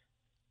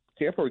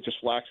 Tampa just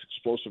lacks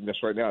explosiveness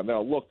right now.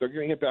 Now, look, they're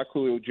going to get back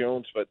Julio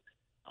Jones, but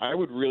I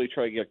would really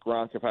try to get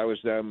Gronk if I was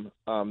them.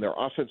 Their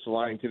offensive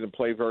line didn't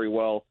play very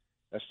well,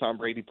 as Tom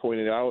Brady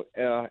pointed out.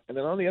 And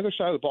then on the other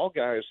side of the ball,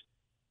 guys,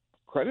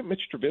 credit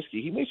Mitch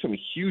Trubisky. He made some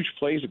huge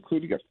plays,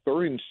 including a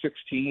 3rd and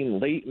 16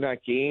 late in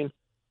that game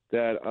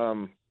that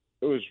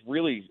it was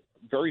really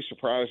very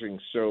surprising.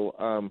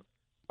 So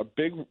a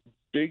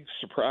big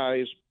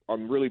surprise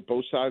on really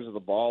both sides of the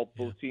ball,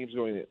 both teams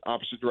going in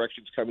opposite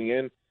directions coming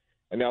in.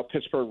 And now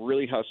Pittsburgh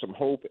really has some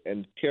hope,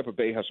 and Tampa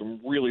Bay has some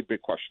really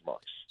big question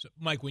marks. So,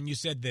 Mike, when you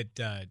said that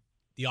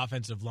the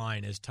offensive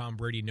line, as Tom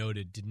Brady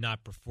noted, did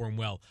not perform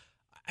well,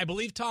 I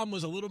believe Tom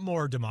was a little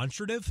more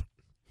demonstrative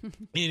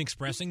in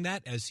expressing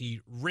that as he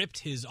ripped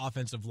his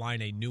offensive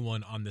line a new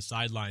one on the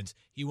sidelines.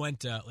 He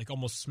went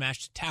almost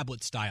smashed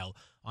tablet style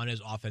on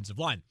his offensive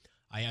line.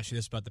 I asked you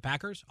this about the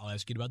Packers. I'll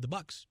ask you about the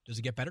Bucs. Does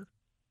it get better?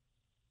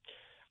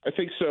 I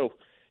think so.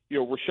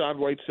 Rachaad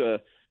White's a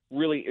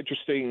really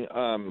interesting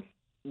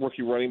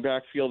rookie running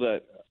back field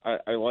that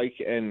I like.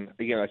 And,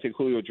 again, I think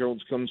Julio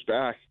Jones comes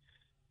back.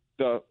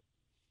 The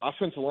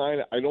offensive line,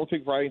 I don't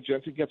think Ryan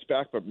Jensen gets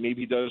back, but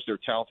maybe he does. They're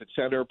talented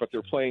center, but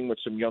they're playing with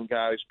some young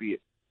guys, be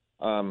it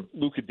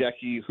Luka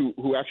Decky,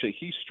 who actually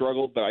he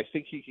struggled, but I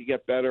think he could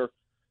get better.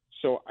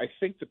 So I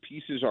think the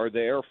pieces are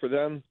there for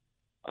them.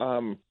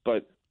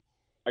 But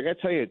I got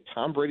to tell you,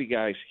 Tom Brady,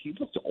 guys, he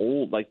looked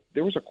old. Like,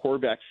 there was a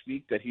quarterback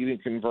sneak that he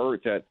didn't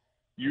convert that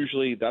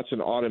usually that's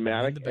an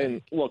automatic.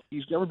 And, look,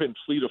 he's never been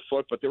fleet of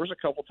foot, but there was a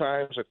couple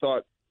times I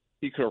thought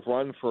he could have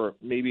run for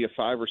maybe a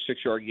 5 or 6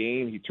 yard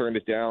gain. He turned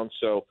it down.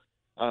 So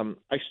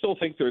I still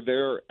think they're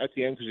there at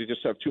the end because they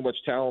just have too much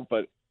talent,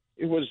 but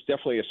it was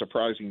definitely a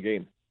surprising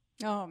game.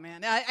 Oh,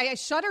 man. I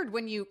shuddered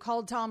when you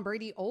called Tom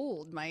Brady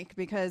old, Mike,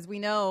 because we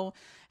know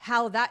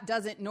how that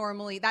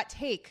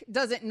take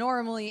doesn't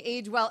normally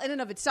age well in and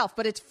of itself.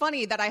 But it's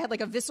funny that I had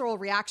like a visceral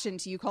reaction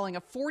to you calling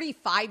a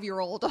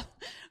 45-year-old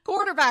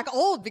quarterback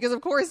old, because of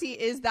course he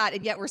is that.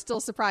 And yet we're still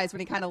surprised when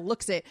he kind of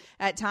looks it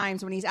at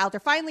times when he's out there.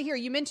 Finally here,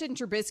 you mentioned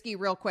Trubisky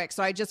real quick.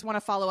 So I just want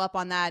to follow up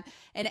on that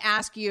and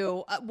ask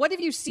you, what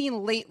have you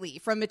seen lately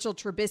from Mitchell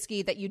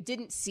Trubisky that you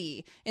didn't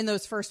see in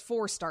those first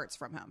 4 starts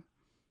from him?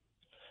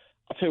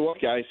 I'll tell you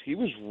what, guys, he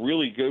was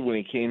really good when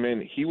he came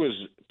in. He was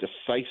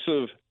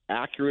decisive,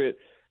 accurate,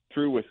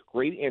 threw with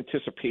great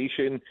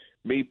anticipation,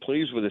 made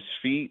plays with his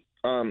feet.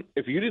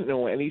 If you didn't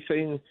know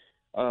anything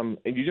and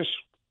you just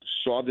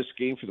saw this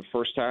game for the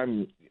first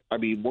time, I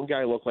mean, one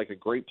guy looked like a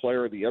great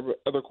player. The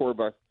other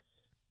quarterback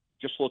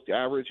just looked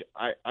average.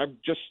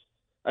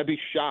 I'd be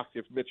shocked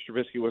if Mitch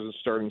Trubisky wasn't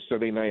starting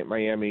Sunday night at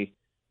Miami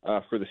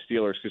for the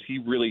Steelers, because he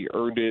really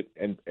earned it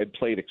and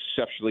played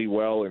exceptionally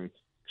well and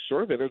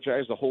sort of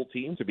energized the whole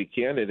team, to be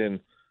candid, and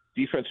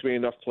defense made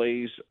enough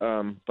plays.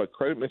 But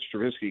credit Mitch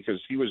Trubisky,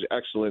 because he was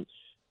excellent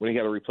when he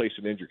had to replace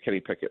an injured Kenny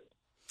Pickett.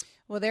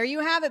 Well, there you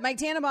have it. Mike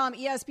Tannenbaum,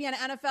 ESPN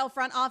NFL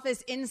Front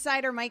Office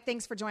Insider. Mike,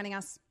 thanks for joining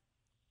us.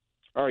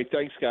 All right,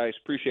 thanks, guys.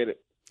 Appreciate it.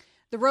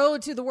 The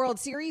road to the World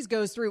Series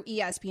goes through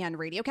ESPN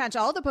Radio. Catch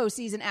all the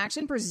postseason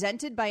action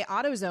presented by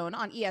AutoZone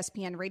on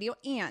ESPN Radio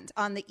and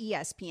on the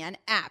ESPN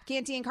app.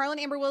 Canty and Carlin,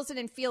 Amber Wilson,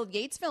 and Field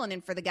Yates filling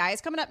in for the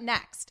guys. Coming up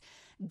next,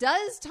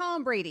 does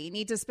Tom Brady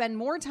need to spend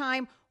more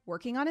time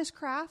working on his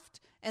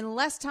craft and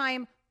less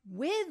time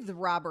with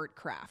Robert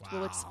Kraft?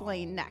 We'll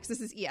explain next.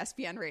 This is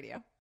ESPN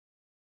Radio.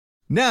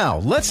 Now,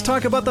 let's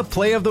talk about the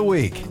play of the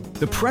week.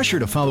 The pressure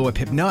to follow up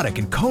Hypnotic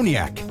and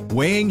Cognac,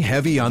 weighing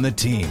heavy on the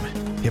team.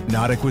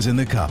 Hypnotic was in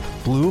the cup,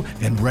 blue,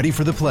 and ready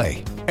for the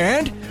play.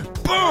 And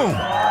boom!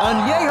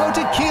 Añejo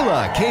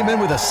Tequila came in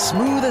with a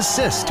smooth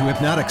assist to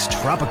Hypnotic's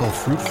tropical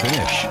fruit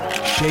finish.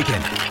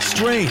 Shaken,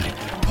 strained,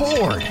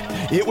 poured.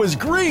 It was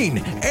green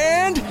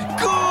and good!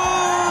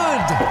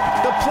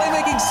 The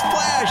playmaking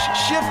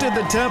splash shifted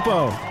the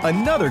tempo.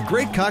 Another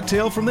great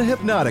cocktail from the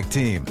Hypnotic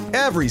team.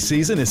 Every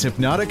season is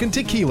Hypnotic and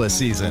Tequila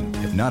season.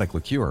 Hypnotic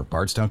Liqueur,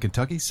 Bardstown,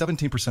 Kentucky,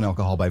 17%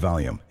 alcohol by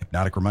volume.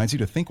 Hypnotic reminds you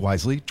to think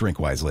wisely, drink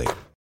wisely.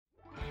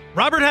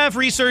 Robert Half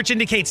research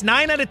indicates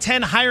 9 out of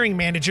 10 hiring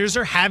managers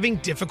are having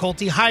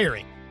difficulty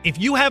hiring. If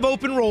you have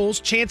open roles,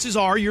 chances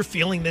are you're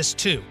feeling this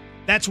too.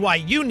 That's why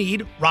you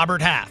need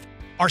Robert Half.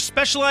 Our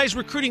specialized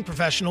recruiting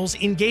professionals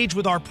engage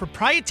with our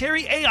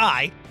proprietary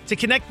AI to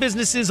connect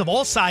businesses of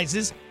all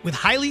sizes with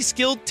highly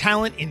skilled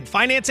talent in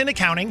finance and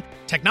accounting,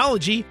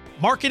 technology,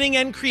 marketing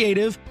and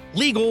creative,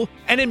 legal,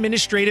 and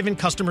administrative and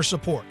customer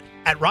support.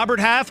 At Robert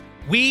Half,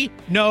 we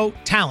know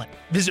talent.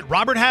 Visit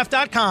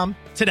roberthalf.com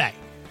today.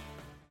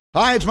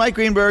 Hi, it's Mike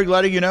Greenberg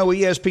letting you know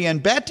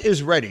ESPN Bet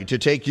is ready to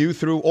take you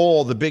through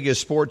all the biggest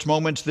sports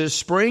moments this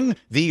spring.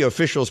 The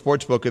official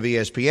sportsbook of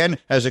ESPN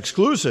has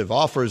exclusive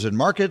offers and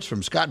markets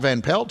from Scott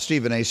Van Pelt,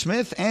 Stephen A.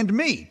 Smith, and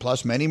me,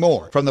 plus many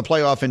more. From the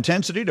playoff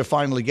intensity to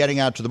finally getting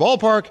out to the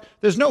ballpark,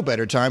 there's no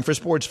better time for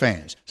sports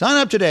fans. Sign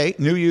up today.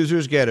 New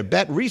users get a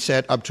bet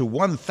reset up to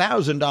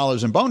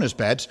 $1,000 in bonus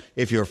bets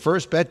if your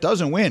first bet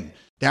doesn't win.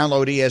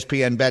 Download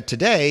ESPN Bet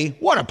today.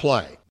 What a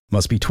play.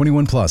 Must be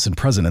 21 plus and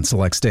present in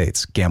select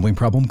states. Gambling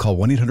problem? Call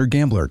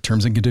 1-800-GAMBLER.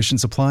 Terms and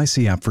conditions apply.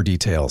 See app for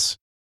details.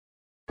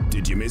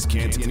 Did you miss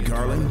Canty and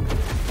Carlin?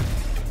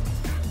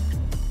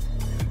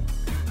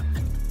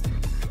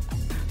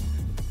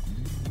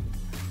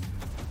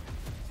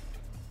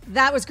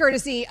 That was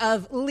courtesy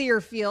of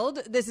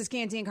Learfield. This is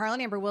Canty and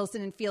Carlin, Amber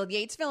Wilson, and Field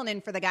Yates filling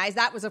in for the guys.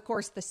 That was, of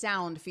course, the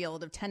sound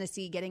field of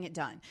Tennessee getting it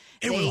done.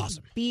 It was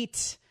awesome.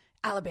 Beat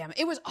Alabama.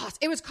 It was awesome.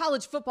 It was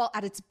college football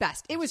at its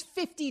best. It was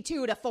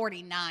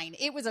 52-49.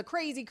 It was a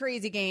crazy,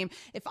 crazy game.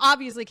 It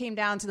obviously came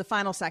down to the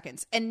final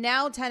seconds. And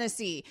now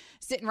Tennessee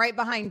sitting right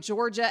behind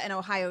Georgia and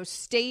Ohio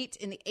State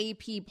in the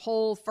AP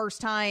poll.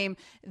 First time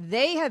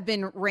they have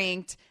been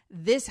ranked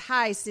this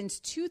high since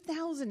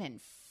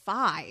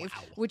 2005,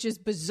 which is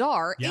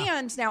bizarre. Yeah.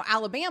 And now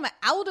Alabama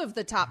out of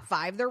the top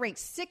 5. They're ranked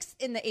 6th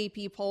in the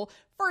AP poll.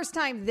 First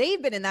time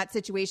they've been in that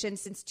situation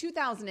since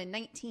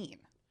 2019.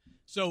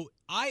 So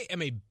I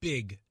am a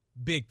big,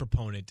 big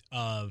proponent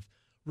of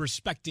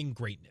respecting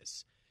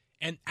greatness.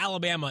 And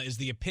Alabama is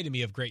the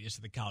epitome of greatness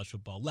at the college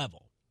football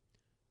level.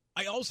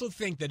 I also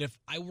think that if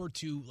I were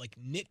to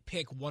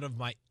nitpick one of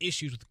my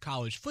issues with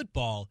college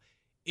football,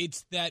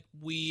 it's that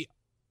we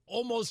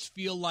almost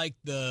feel like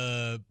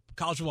the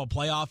college football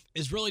playoff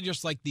is really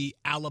just like the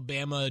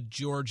Alabama,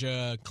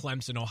 Georgia,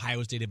 Clemson,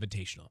 Ohio State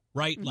Invitational,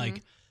 right? Mm-hmm.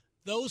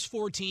 Those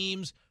 4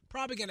 teams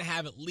probably going to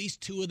have at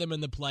least 2 of them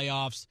in the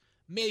playoffs.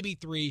 Maybe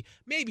 3,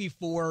 maybe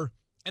 4.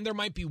 and there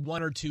might be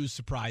one or two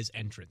surprise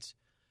entrants.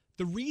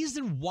 The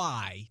reason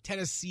why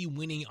Tennessee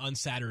winning on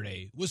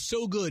Saturday was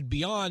so good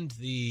beyond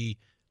the,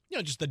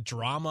 just the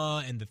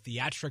drama and the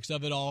theatrics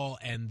of it all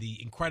and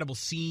the incredible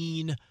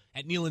scene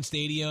at Neyland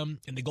Stadium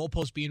and the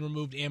goalpost being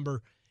removed,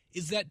 Amber,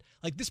 is that,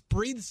 this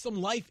breathes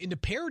some life into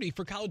parity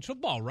for college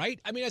football, right?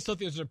 I mean, I still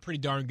think there's a pretty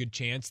darn good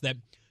chance that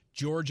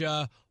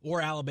Georgia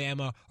or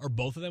Alabama or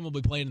both of them will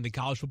be playing in the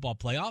college football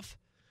playoff.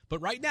 But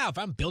right now, if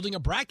I'm building a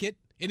bracket,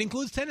 it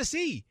includes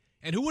Tennessee.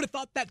 And who would have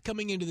thought that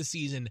coming into the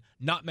season?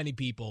 Not many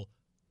people.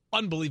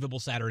 Unbelievable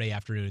Saturday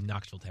afternoon in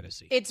Knoxville,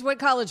 Tennessee. It's what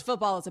college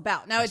football is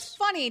about. Now, It's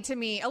funny to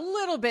me a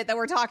little bit that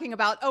we're talking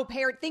about,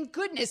 thank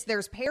goodness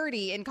there's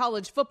parity in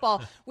college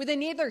football with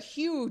another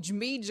huge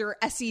major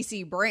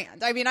SEC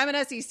brand. I mean, I'm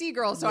an SEC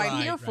girl, so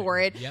I'm here for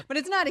it. Yep. But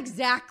it's not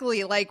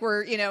exactly like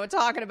we're,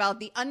 talking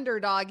about the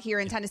underdog here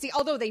in Tennessee,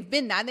 although they've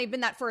been that. And they've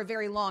been that for a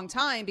very long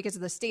time because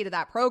of the state of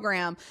that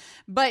program.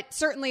 But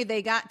certainly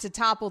they got to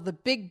topple the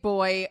big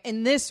boy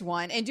in this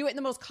one and do it in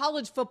the most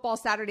college football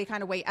Saturday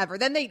kind of way ever.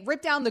 Then they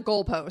rip down the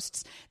goalpost.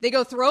 They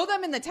go throw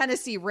them in the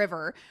Tennessee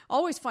River.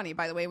 Always funny,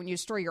 by the way, when you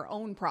destroy your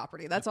own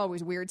property. That's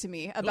always weird to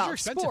me about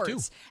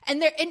sports. Too.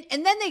 And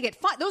then they get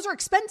fined. Those are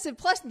expensive.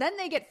 Plus, then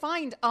they get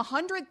fined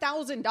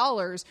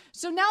 $100,000.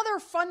 So now they're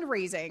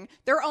fundraising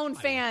their own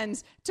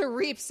fans to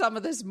reap some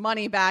of this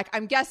money back.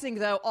 I'm guessing,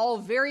 though, all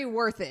very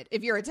worth it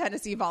if you're a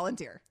Tennessee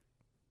Volunteer.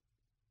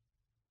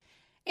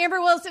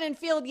 Amber Wilson and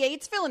Field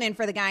Yates filling in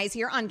for the guys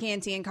here on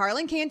Canty and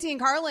Carlin. Canty and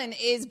Carlin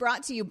is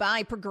brought to you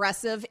by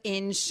Progressive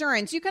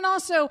Insurance. You can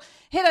also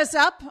hit us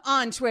up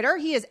on Twitter.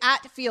 He is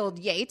at Field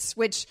Yates,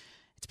 which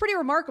it's pretty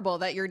remarkable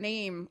that your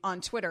name on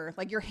Twitter,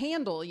 your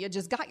handle, you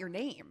just got your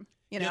name.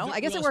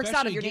 I guess it works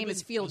out if your name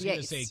is Field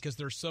Yates. Because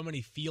there's so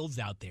many fields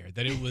out there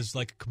that it was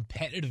like a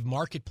competitive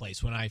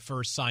marketplace when I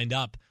first signed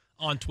up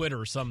on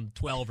Twitter some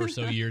 12 or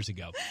so years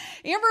ago.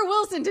 Amber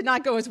Wilson did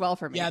not go as well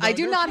for me. Yeah, I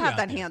do not have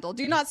that handle.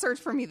 Do not search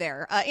for me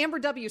there. Amber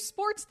W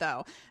Sports,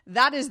 though,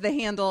 that is the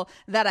handle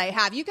that I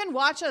have. You can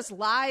watch us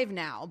live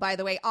now, by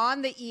the way,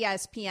 on the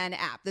ESPN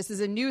app. This is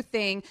a new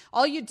thing.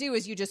 All you do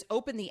is you just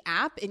open the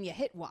app and you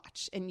hit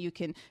watch, and you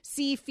can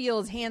see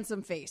Field's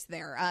handsome face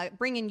there,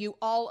 bringing you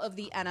all of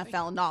the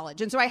NFL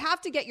knowledge. And so I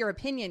have to get your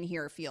opinion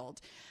here, Field,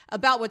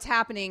 about what's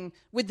happening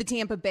with the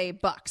Tampa Bay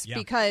Bucks,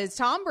 because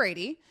Tom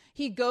Brady,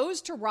 he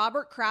goes to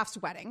Robert Kraft's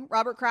wedding.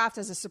 Robert Kraft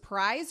has a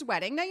surprise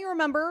wedding. Now, you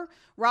remember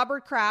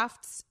Robert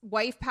Kraft's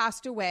wife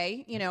passed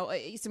away,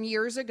 some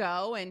years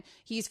ago, and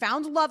he's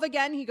found love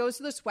again. He goes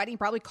to this wedding,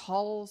 probably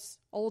calls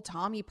old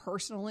Tommy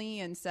personally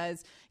and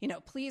says,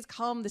 please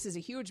come. This is a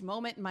huge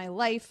moment in my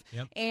life.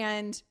 Yep.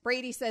 And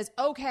Brady says,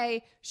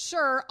 okay,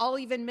 sure. I'll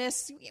even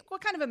miss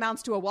what kind of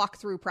amounts to a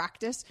walkthrough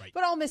practice,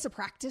 but I'll miss a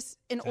practice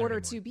in order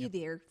to be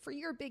there for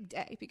your big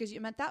day because you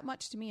meant that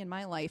much to me in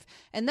my life.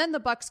 And then the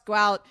Bucks go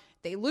out.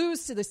 They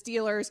lose to the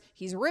Steelers.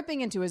 He's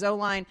ripping into his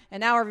O-line,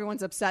 and now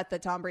everyone's upset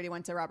that Tom Brady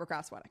went to Robert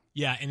Kraft's wedding.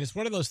 Yeah, and it's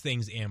one of those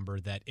things, Amber,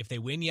 that if they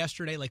win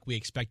yesterday like we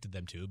expected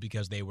them to,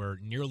 because they were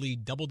nearly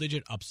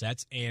double-digit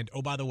upsets, and,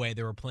 oh, by the way,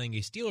 they were playing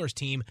a Steelers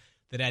team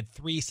that had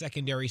 3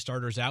 secondary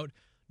starters out,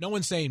 no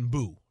one's saying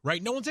boo,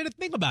 right? No one's saying a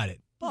thing about it,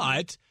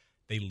 but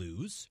they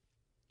lose.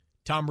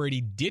 Tom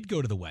Brady did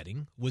go to the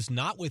wedding, was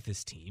not with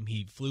his team.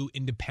 He flew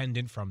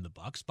independent from the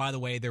Bucks. By the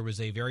way, there was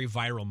a very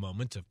viral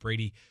moment of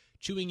Brady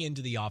chewing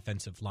into the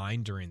offensive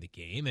line during the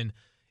game, and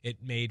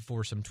it made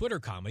for some Twitter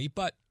comedy,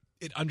 but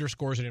it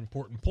underscores an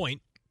important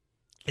point.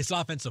 This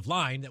offensive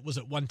line that was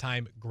at one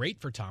time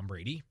great for Tom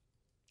Brady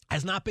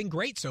has not been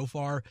great so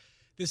far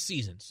this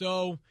season.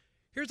 So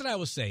here's what I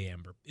will say,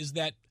 Amber, is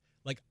that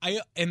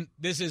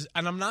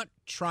I'm not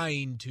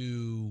trying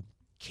to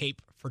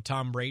cape for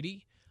Tom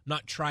Brady. I'm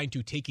not trying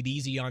to take it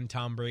easy on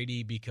Tom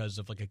Brady because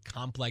of a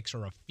complex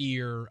or a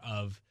fear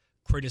of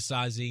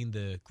criticizing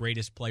the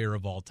greatest player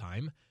of all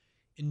time.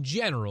 In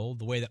general,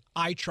 the way that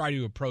I try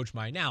to approach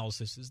my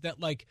analysis is that,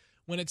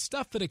 when it's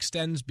stuff that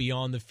extends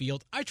beyond the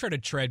field, I try to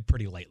tread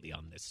pretty lightly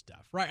on this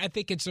stuff, right? I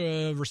think it's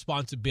a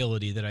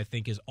responsibility that I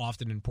think is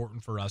often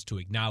important for us to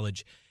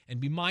acknowledge and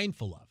be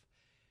mindful of.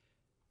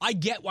 I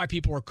get why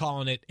people are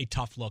calling it a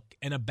tough look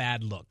and a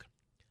bad look.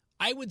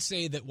 I would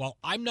say that while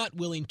I'm not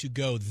willing to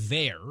go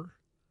there,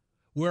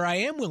 where I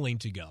am willing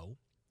to go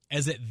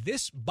is that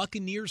this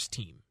Buccaneers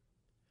team,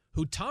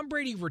 who Tom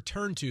Brady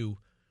returned to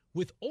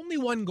with only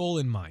one goal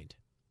in mind,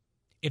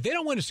 if they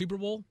don't win a Super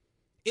Bowl,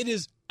 it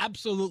is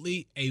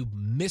absolutely a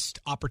missed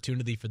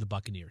opportunity for the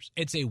Buccaneers.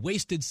 It's a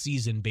wasted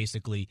season,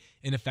 basically,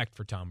 in effect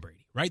for Tom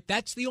Brady, right?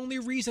 That's the only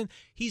reason.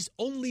 He's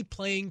only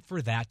playing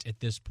for that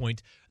at this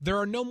point. There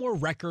are no more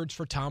records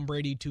for Tom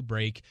Brady to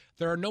break.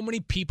 There are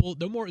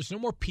there's no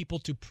more people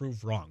to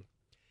prove wrong.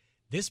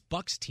 This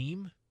Bucs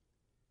team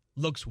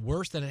looks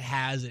worse than it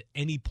has at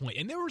any point.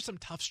 And there were some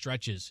tough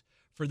stretches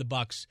for the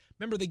Bucs.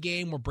 Remember the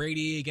game where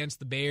Brady against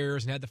the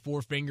Bears and had the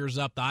 4 fingers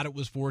up, thought it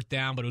was 4th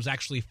down, but it was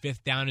actually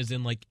 5th down as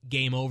in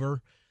game over?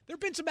 There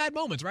have been some bad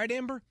moments, right,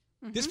 Amber?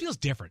 Mm-hmm. This feels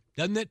different,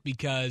 doesn't it?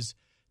 Because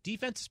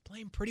defense is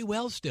playing pretty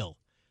well still.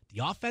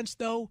 The offense,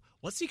 though,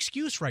 what's the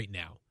excuse right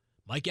now?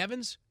 Mike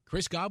Evans?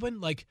 Chris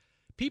Godwin?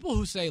 people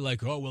who say,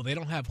 like, oh, well, they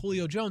don't have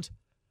Julio Jones.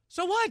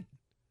 So what?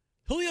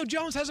 Julio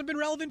Jones hasn't been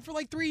relevant for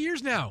like 3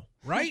 years now,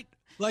 right?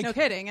 Like, no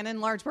kidding, and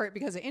in large part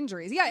because of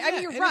injuries. Yeah, I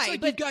mean, you're right.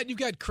 Like but you've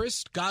got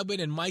Chris Godwin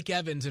and Mike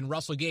Evans and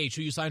Russell Gage,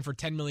 who you signed for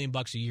 $10 million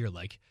a year.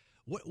 Like,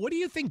 what do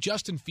you think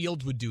Justin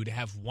Fields would do to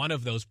have one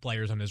of those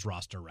players on his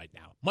roster right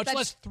now, much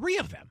less three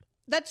of them?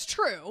 That's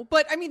true.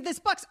 But, I mean, this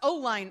Bucs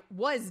O-line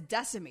was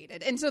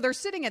decimated. And so they're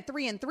sitting at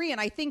 3-3. And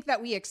I think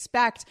that we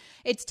expect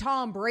it's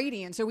Tom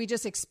Brady. And so we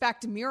just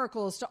expect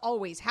miracles to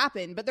always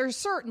happen. But there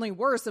certainly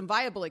were some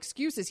viable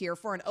excuses here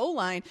for an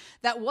O-line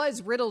that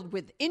was riddled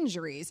with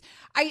injuries.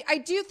 I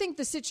do think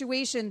the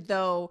situation,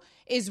 though,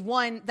 is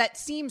one that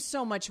seems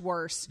so much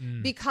worse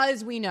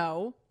because we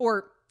know,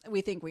 or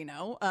we think we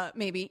know,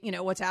 maybe,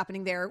 what's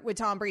happening there with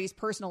Tom Brady's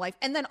personal life.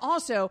 And then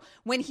also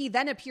when he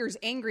then appears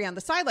angry on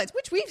the sidelines,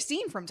 which we've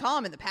seen from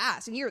Tom in the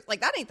past. And you're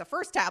like, that ain't the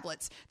first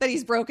tablets that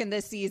he's broken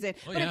this season.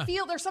 But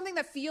there's something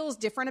that feels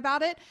different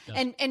about it.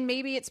 Yeah. And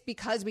maybe it's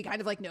because we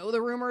kind of like know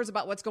the rumors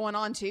about what's going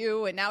on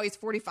too. And now he's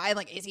 45.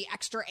 Like, is he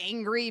extra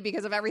angry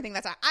because of everything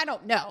that's, I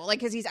don't know. Like,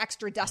 because he's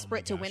extra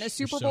desperate to win a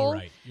Super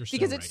Bowl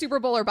because it's Super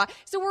Bowl or bust.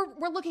 So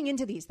we're looking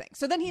into these things.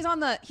 So then he's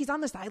on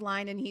the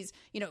sideline and he's,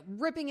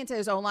 ripping into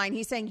his O-line.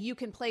 He's saying, you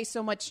can play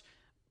so much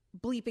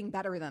bleeping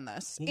better than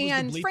this. What was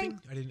and the bleeping? Frank,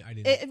 I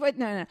didn't.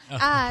 No.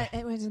 Oh,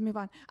 okay. Let's move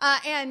on.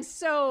 And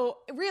so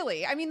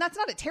really, I mean, that's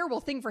not a terrible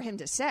thing for him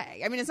to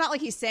say. I mean, it's not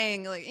like he's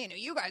saying like,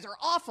 you guys are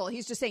awful.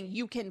 He's just saying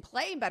you can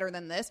play better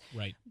than this.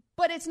 Right.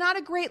 But it's not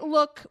a great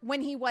look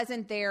when he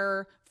wasn't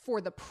there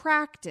for the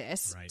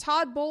practice. Right.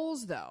 Todd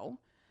Bowles, though,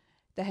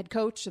 the head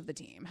coach of the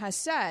team, has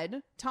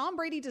said Tom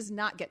Brady does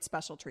not get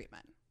special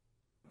treatment.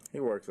 He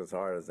works as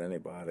hard as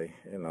anybody,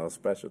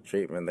 special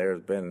treatment.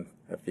 There's been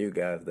a few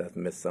guys that's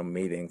missed some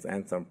meetings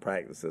and some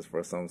practices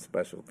for some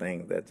special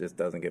thing that just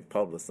doesn't get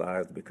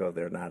publicized because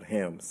they're not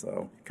him.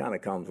 So it kind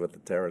of comes with the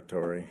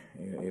territory.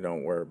 You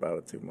don't worry about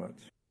it too much.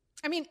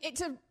 I mean,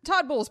 to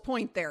Todd Bowles'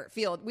 point there,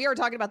 Field, we are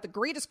talking about the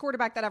greatest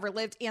quarterback that ever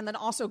lived and then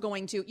also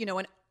going to,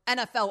 an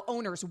NFL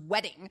owner's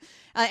wedding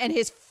and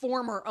his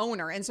former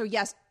owner. And so,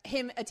 yes,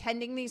 him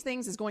attending these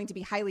things is going to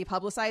be highly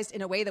publicized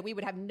in a way that we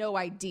would have no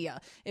idea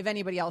if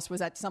anybody else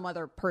was at some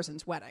other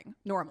person's wedding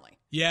normally.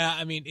 Yeah,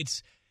 I mean,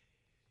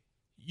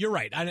 you're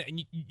right.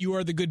 You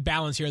are the good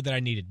balance here that I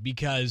needed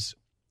because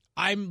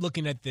I'm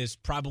looking at this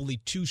probably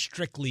too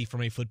strictly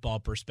from a football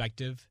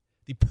perspective.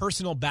 The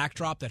personal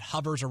backdrop that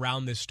hovers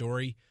around this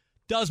story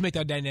does make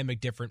that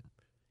dynamic different.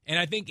 And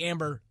I think,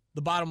 Amber,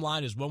 the bottom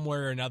line is one way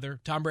or another,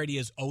 Tom Brady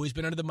has always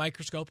been under the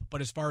microscope,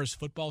 but as far as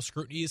football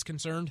scrutiny is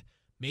concerned,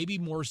 maybe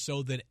more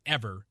so than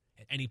ever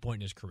at any point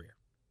in his career.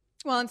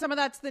 Well, and some of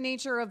that's the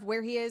nature of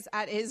where he is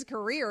at his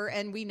career,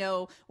 and we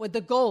know what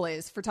the goal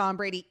is for Tom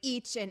Brady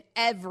each and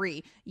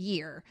every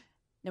year,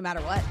 no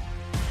matter what.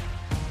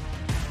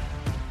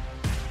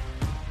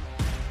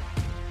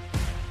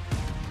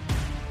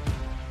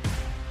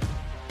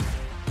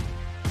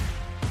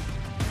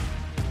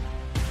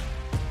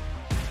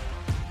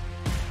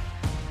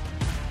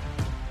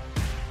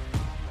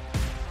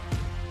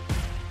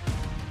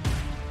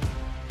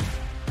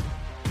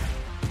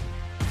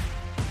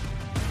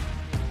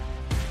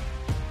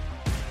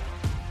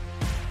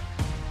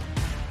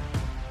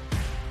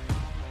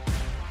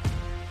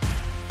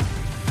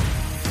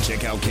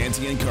 Check out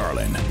Canty and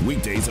Carlin,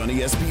 weekdays on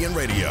ESPN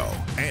Radio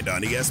and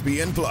on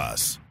ESPN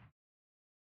Plus.